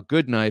Kershaw.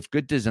 Good knife,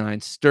 good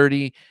design,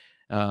 sturdy.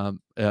 You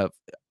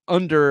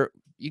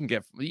can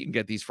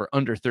get these for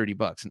under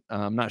 $30.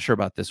 I'm not sure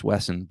about this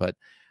Wesson, but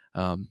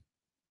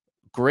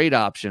great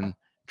option.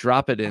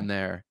 Drop it in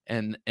there,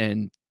 and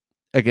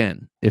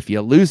again, if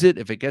you lose it,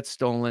 if it gets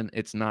stolen,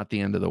 it's not the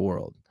end of the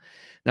world.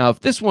 Now, if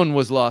this one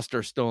was lost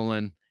or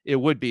stolen,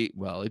 it'd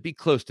be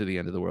close to the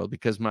end of the world,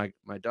 because my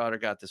daughter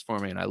got this for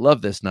me, and I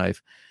love this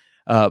knife.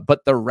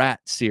 But the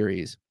Rat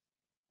series,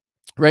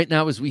 right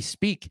now as we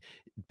speak,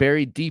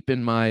 buried deep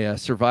in my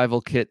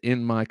survival kit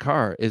in my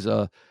car is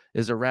a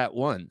Rat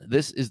 1.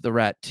 This is the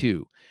Rat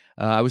 2.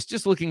 I was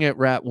just looking at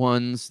Rat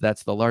 1s.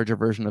 That's the larger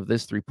version of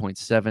this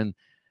 3.7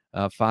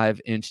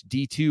 5-inch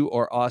D2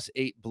 or AUS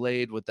 8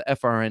 blade with the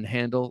FRN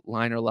handle,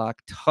 liner lock,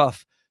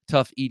 tough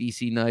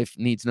EDC knife,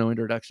 needs no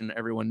introduction.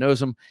 Everyone knows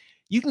them.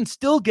 You can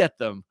still get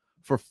them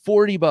for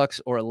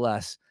 $40 or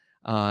less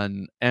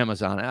on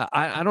Amazon.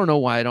 I don't know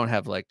why I don't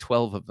have like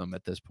 12 of them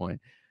at this point.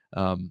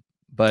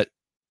 But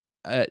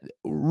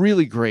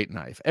really great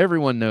knife.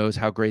 Everyone knows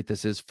how great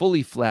this is.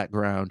 Fully flat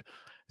ground,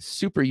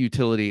 super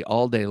utility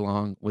all day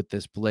long with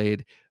this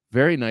blade.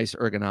 Very nice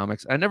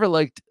ergonomics. I never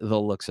liked the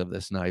looks of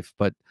this knife,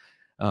 but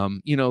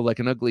like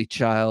an ugly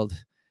child,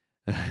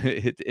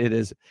 it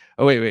is.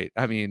 Oh, wait.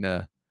 I mean,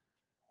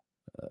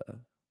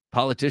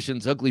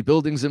 politicians, ugly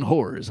buildings, and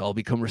horrors all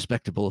become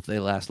respectable if they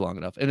last long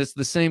enough. And it's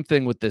the same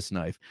thing with this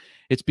knife.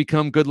 It's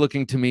become good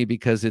looking to me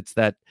because it's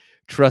that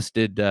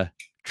trusted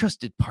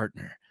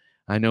partner.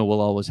 I know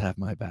will always have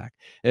my back.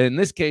 And in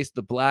this case,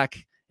 the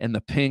black and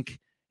the pink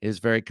is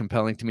very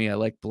compelling to me. I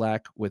like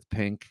black with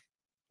pink,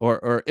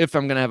 or if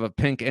I'm going to have a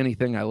pink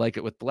anything, I like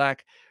it with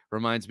black.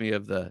 Reminds me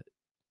of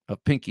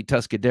Pinky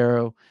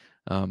Tuscadero,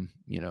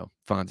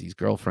 Fonzie's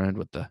girlfriend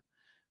with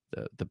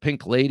the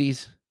pink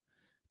ladies.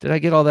 Did I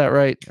get all that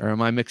right? Or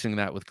am I mixing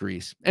that with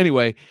grease?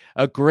 Anyway,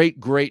 a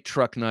great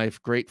truck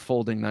knife, great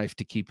folding knife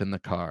to keep in the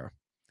car.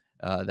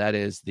 That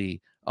is the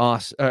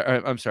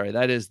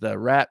that is the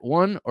Rat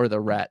 1 or the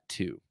Rat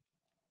 2.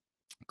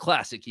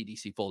 Classic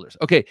EDC folders.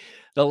 Okay,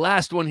 the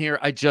last one here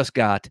I just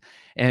got,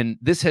 and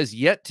this has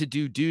yet to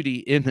do duty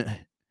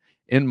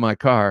in my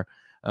car,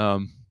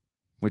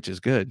 which is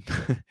good.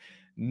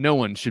 No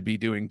one should be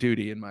doing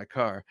duty in my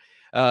car.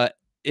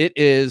 It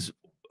is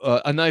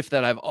a knife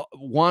that I've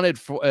wanted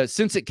for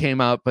since it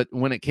came out, but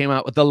when it came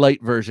out with the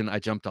light version, I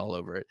jumped all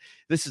over it.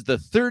 This is the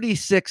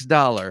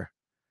 $36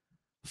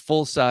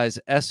 full-size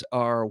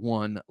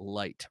SR1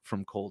 light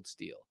from Cold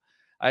Steel.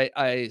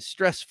 I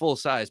stress full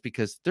size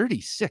because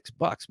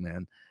 $36,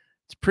 man.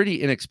 It's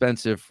pretty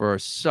inexpensive for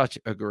such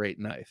a great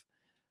knife.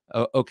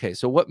 Okay,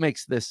 so what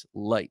makes this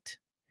light?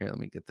 Here, let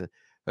me get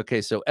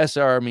okay, so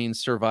SR means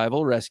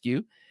survival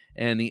rescue,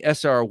 and the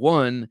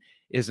SR1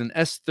 is an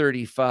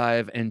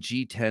S35 and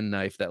G10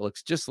 knife that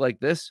looks just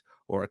like this,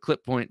 or a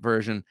clip point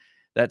version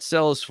that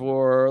sells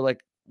for, like,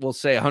 we'll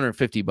say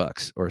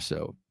 $150 or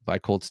so by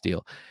Cold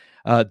Steel.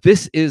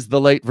 This is the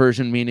light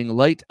version, meaning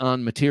light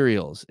on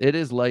materials. It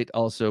is light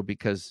also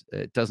because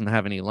it doesn't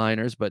have any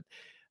liners, but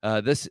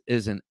this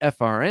is an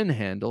FRN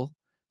handle,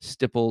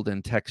 stippled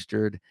and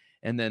textured.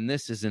 And then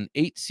this is an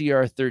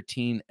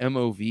 8CR13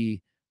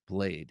 MOV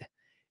blade.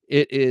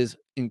 It is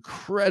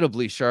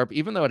incredibly sharp,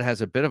 even though it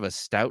has a bit of a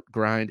stout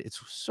grind.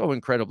 It's so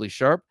incredibly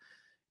sharp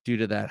due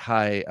to that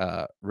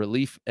high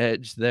relief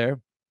edge there.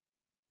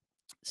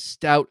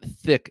 Stout,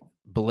 thick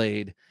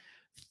blade,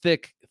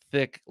 thick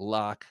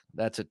lock.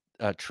 That's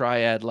a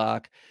triad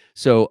lock.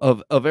 So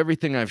of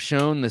everything I've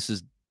shown, this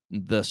is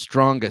the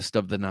strongest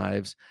of the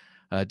knives,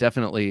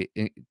 definitely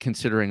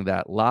considering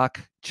that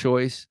lock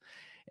choice.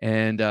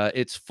 And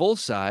it's full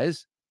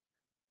size.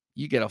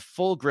 You get a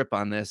full grip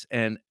on this,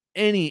 and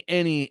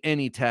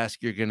any task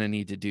you're going to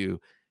need to do,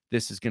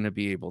 this is going to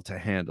be able to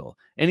handle.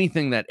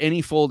 Anything that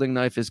any folding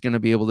knife is going to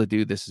be able to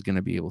do, this is going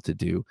to be able to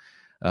do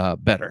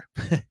better.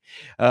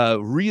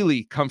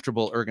 Really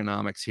comfortable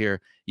ergonomics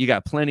here. You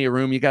got plenty of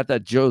room. You got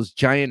that Joe's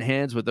giant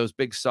hands with those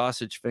big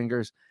sausage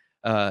fingers.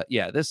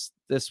 Yeah, this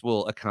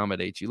will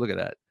accommodate you. Look at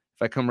that.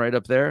 If I come right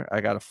up there,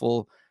 I could have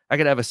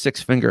a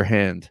 6-finger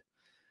hand,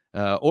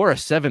 or a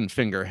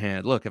 7-finger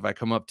hand. Look, if I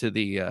come up to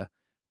the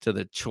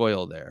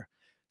choil there.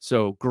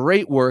 So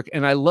great work.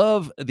 And I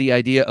love the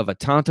idea of a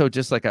Tonto,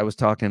 just like I was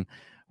talking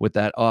with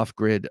that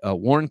off-grid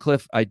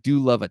Warncliffe. I do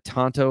love a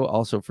Tonto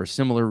also for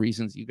similar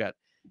reasons. You got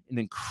an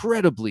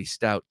incredibly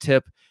stout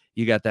tip.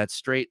 You got that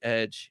straight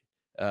edge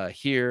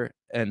here,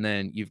 and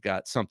then you've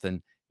got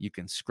something you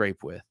can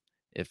scrape with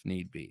if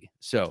need be.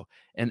 So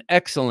an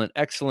excellent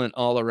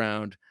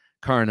all-around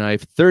car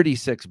knife,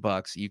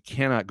 $36. You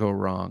cannot go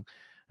wrong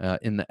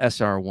in the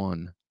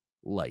SR1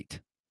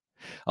 light.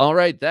 All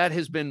right, that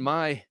has been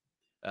my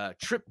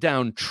trip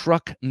down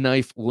truck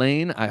knife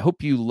lane. I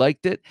hope you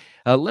liked it.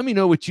 Let me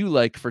know what you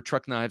like for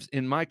truck knives.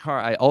 In my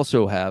car, I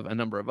also have a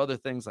number of other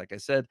things. Like I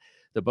said,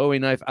 the Bowie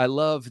knife. I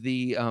love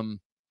the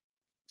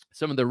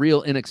some of the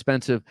real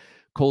inexpensive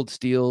Cold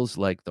Steels,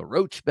 like the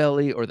Roach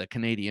Belly or the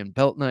Canadian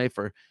belt knife,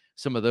 or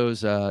some of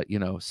those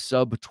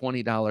sub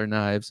 $20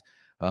 knives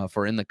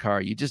for in the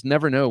car. You just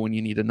never know when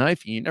you need a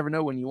knife. You never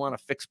know when you want a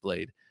fixed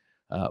blade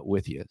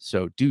with you.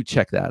 So do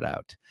check that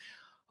out.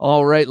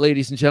 All right,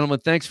 ladies and gentlemen,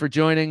 thanks for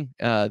joining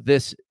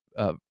this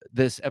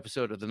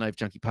episode of the Knife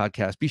Junkie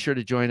podcast. Be sure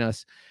to join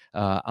us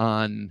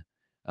on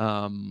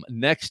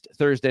next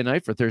Thursday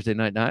night for Thursday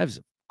Night Knives.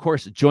 Of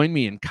course, join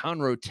me in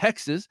Conroe,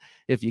 Texas,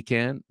 if you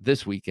can,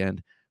 this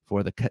weekend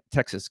for the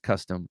Texas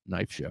Custom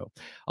Knife Show.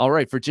 All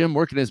right, for Jim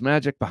working his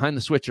magic behind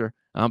the switcher,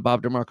 I'm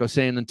Bob DeMarco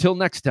saying until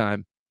next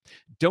time,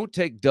 don't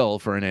take dull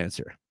for an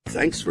answer.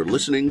 Thanks for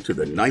listening to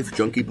the Knife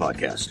Junkie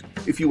podcast.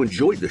 If you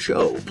enjoyed the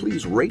show,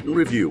 please rate and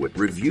review at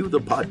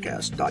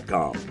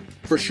reviewthepodcast.com.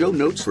 For show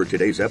notes for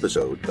today's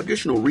episode,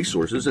 additional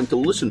resources, and to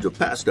listen to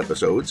past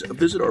episodes,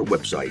 visit our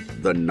website,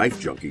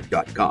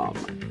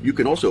 TheKnifeJunkie.com. You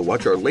can also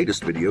watch our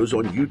latest videos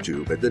on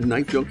YouTube at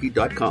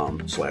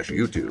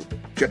TheKnifeJunkie.com/YouTube.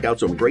 Check out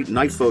some great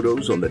knife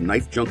photos on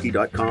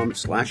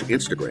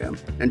TheKnifeJunkie.com/Instagram,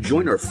 and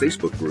join our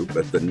Facebook group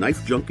at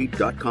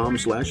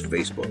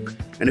TheKnifeJunkie.com/Facebook.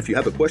 And if you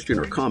have a question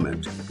or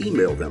comment,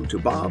 email them to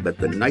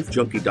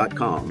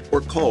bob@TheKnifeJunkie.com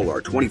or call our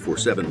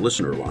 24/7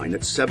 listener line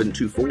at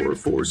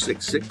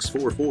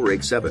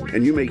 724-466-4487,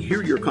 and you may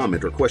hear your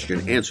comment or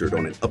question answered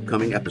on an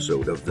upcoming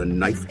episode of the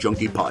Knife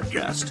Junkie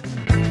podcast.